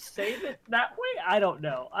save it that way. I don't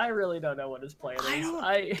know. I really don't know what his plan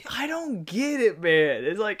is. I don't get it, man.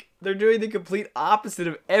 It's like they're doing the complete opposite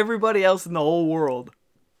of everybody else in the whole world.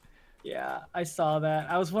 Yeah, I saw that.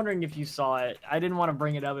 I was wondering if you saw it. I didn't want to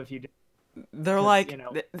bring it up if you did. They're like,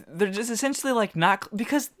 they're just essentially like not,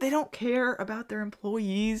 because they don't care about their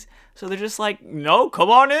employees. So they're just like, no, come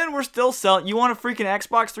on in. We're still selling. You want a freaking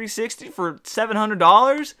Xbox 360 for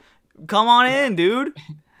 $700? Come on in, dude.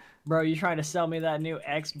 Bro, you trying to sell me that new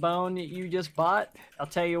X-Bone you just bought? I'll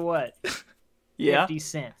tell you what. Yeah. 50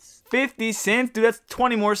 cents. 50 cents? Dude, that's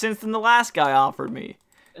 20 more cents than the last guy offered me.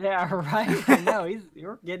 Yeah, right? I know.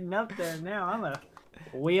 You're getting up there now.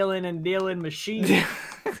 wheeling and dealing machine.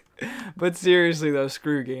 But seriously though,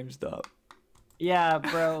 screw GameStop. Yeah,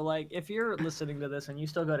 bro, like, if you're listening to this and you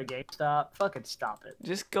still go to GameStop, fucking stop it.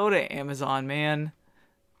 Just go to Amazon, man.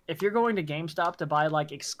 If you're going to GameStop to buy,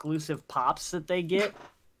 like, exclusive pops that they get,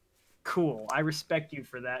 cool. I respect you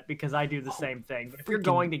for that, because I do the same thing. But if you're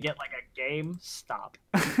going to get, like, a game, stop.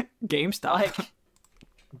 GameStop? Like,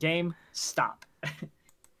 game, stop.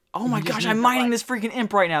 Oh my gosh, I'm mining this freaking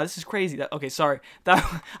imp right now. This is crazy. Okay, sorry.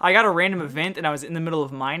 I got a random event, and I was in the middle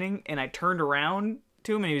of mining, and I turned around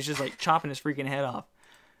to him, and he was just like chopping his freaking head off.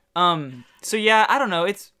 So yeah, I don't know.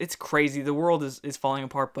 It's crazy. The world is falling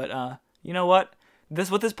apart. But you know what?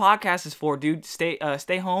 What this podcast is for, dude. Stay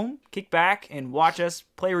home, kick back, and watch us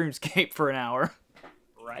play RuneScape for an hour.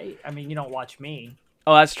 Right? I mean, you don't watch me.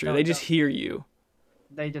 Oh, that's true. They just hear you.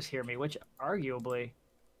 They just hear me, which arguably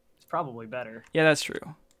is probably better. Yeah, that's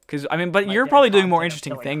true. Because I mean, but you're probably doing more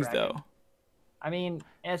interesting things Kraken. though. I mean,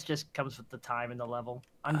 it just comes with the time and the level.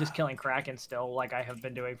 I'm just killing Kraken still, like I have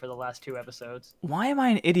been doing for the last 2 episodes. Why am I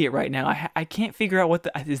an idiot right now? I can't figure out what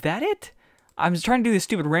is that it? I'm just trying to do this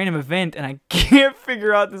stupid random event, and I can't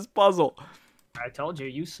figure out this puzzle. I told you,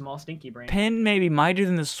 you small stinky brain. Pen may be mightier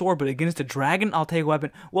than the sword, but against a dragon, I'll take a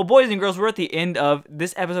weapon. Well, boys and girls, we're at the end of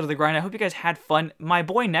this episode of The Grind. I hope you guys had fun. My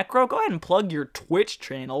boy Necro, go ahead and plug your Twitch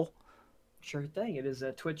channel. Sure thing. It is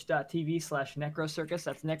twitch.tv/necrocircus.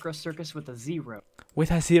 That's necrocircus with a 0. With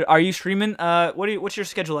a 0. Are you streaming? What's your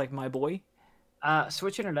schedule like, my boy?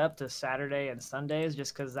 Switching it up to Saturday and Sundays,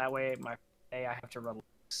 just because that way I have to relax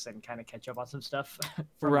and kind of catch up on some stuff.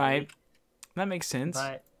 Right. That makes sense.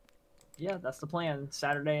 But yeah, that's the plan.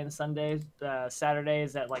 Saturday and Sundays. Saturday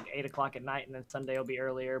is at like 8 o'clock at night, and then Sunday will be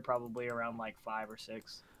earlier, probably around like 5 or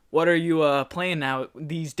 6. What are you playing now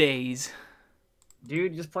these days?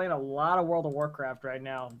 Dude, just playing a lot of World of Warcraft right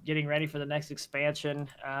now. Getting ready for the next expansion.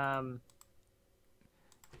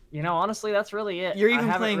 You know, honestly, that's really it. I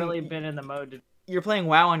haven't really been in the mode to... You're playing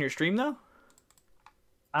WoW on your stream, though?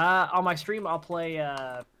 On my stream, I'll play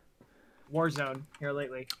Warzone here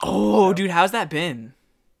lately. Oh, so, dude, how's that been?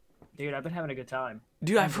 Dude, I've been having a good time.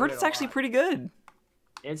 Dude, I've heard it's actually pretty good.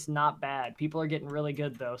 It's not bad. People are getting really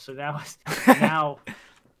good, though, so now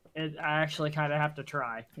I actually kind of have to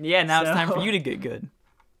try. Yeah, now it's time for you to get good.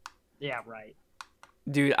 Yeah, right.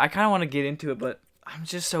 Dude, I kind of want to get into it, but I'm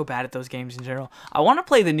just so bad at those games in general. I want to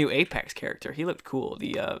play the new Apex character. He looked cool.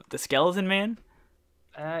 The Skeleton Man.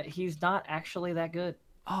 He's not actually that good.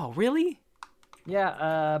 Oh, really?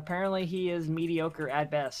 Yeah, apparently he is mediocre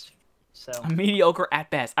at best. So mediocre at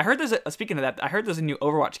best. I heard speaking of that, I heard there's a new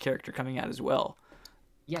Overwatch character coming out as well.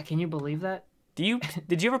 Yeah, can you believe that?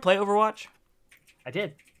 Did you ever play Overwatch? I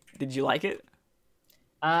did. Did you like it?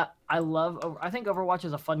 I think Overwatch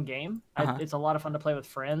is a fun game. It's a lot of fun to play with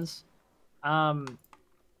friends. The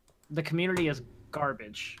community is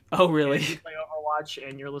garbage. Oh, really? If you play Overwatch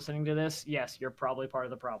and you're listening to this, yes, you're probably part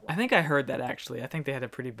of the problem. I think I heard that, actually. I think they had a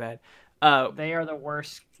pretty bad... They are the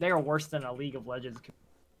worst. They are worse than a League of Legends.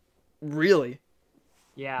 Really?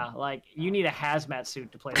 Yeah, like, you need a hazmat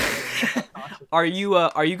suit to play that game. Are you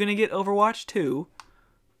gonna get Overwatch 2?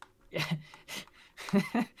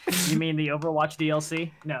 You mean the Overwatch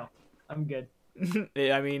DLC? No, I'm good.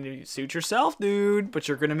 I mean, you suit yourself, dude, but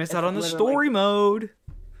you're gonna miss out on the story mode.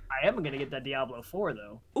 I am gonna get that Diablo 4,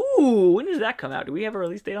 though. Ooh, when does that come out? Do we have a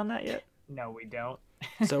release date on that yet? No, we don't.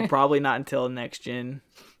 So probably not until next gen.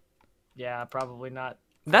 Yeah, probably not.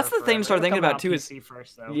 That's the thing to start thinking about, too. PC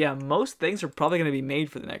first, though. Yeah, most things are probably going to be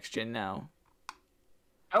made for the next gen now.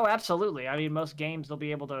 Oh, absolutely. I mean, most games they'll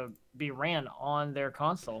be able to be ran on their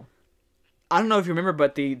console. I don't know if you remember,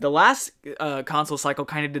 but the last console cycle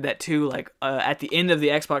kind of did that too. Like at the end of the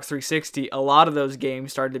Xbox 360, a lot of those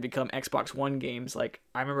games started to become Xbox One games. Like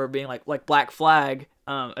I remember being like Black Flag,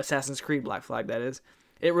 Assassin's Creed Black Flag, that is.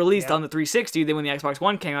 It released on the 360. Then when the Xbox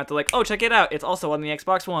One came out, they're like, oh, check it out. It's also on the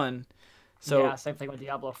Xbox One. So yeah, same thing with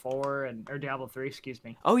Diablo 4 or Diablo 3, excuse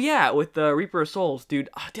me. Oh yeah, with the Reaper of Souls, dude.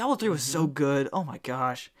 Diablo 3 was so good. Oh my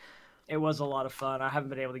gosh. It was a lot of fun. I haven't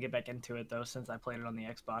been able to get back into it though since I played it on the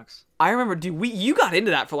Xbox. I remember, dude, you got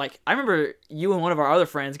into that for like, I remember you and one of our other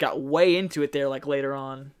friends got way into it there like later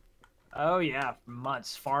on. Oh yeah,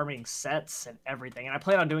 months farming sets and everything. And I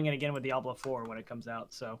plan on doing it again with Diablo 4 when it comes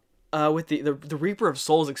out. So. With the Reaper of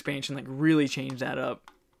Souls expansion, like really changed that up.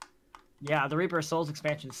 Yeah, the Reaper of Souls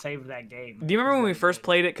expansion saved that game. Do you remember when we first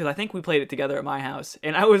played it? Because I think we played it together at my house,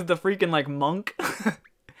 and I was the freaking like monk.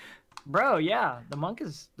 Bro, yeah, the monk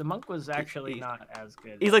was actually not as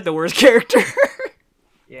good. He's like the worst character.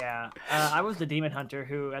 Yeah, I was the demon hunter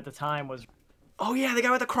who at the time was. Oh yeah, the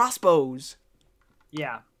guy with the crossbows.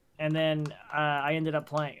 Yeah, and then I ended up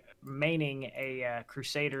playing. maining a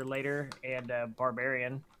Crusader later and a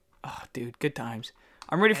Barbarian. Oh, dude, good times.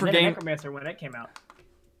 I'm ready for a game. Necromancer when it came out.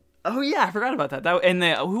 Oh yeah, I forgot about that.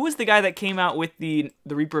 Who was the guy that came out with the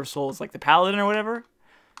Reaper of Souls, like the Paladin or whatever?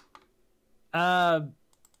 For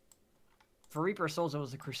Reaper of Souls, it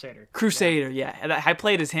was the Crusader. Crusader, yeah. And I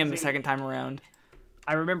played as him the second time around.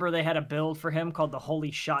 I remember they had a build for him called the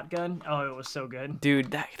Holy Shotgun. Oh, it was so good.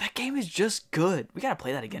 Dude, that game is just good. We gotta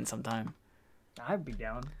play that again sometime. I'd be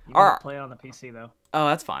down. You gotta play it on the PC, though. Oh,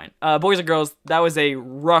 that's fine. Boys and girls, that was a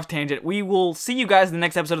rough tangent. We will see you guys in the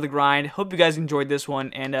next episode of The Grind. Hope you guys enjoyed this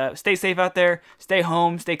one. And stay safe out there. Stay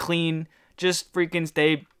home. Stay clean. Just freaking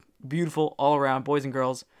stay beautiful all around, boys and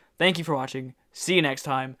girls. Thank you for watching. See you next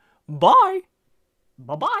time. Bye.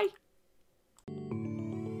 Bye-bye.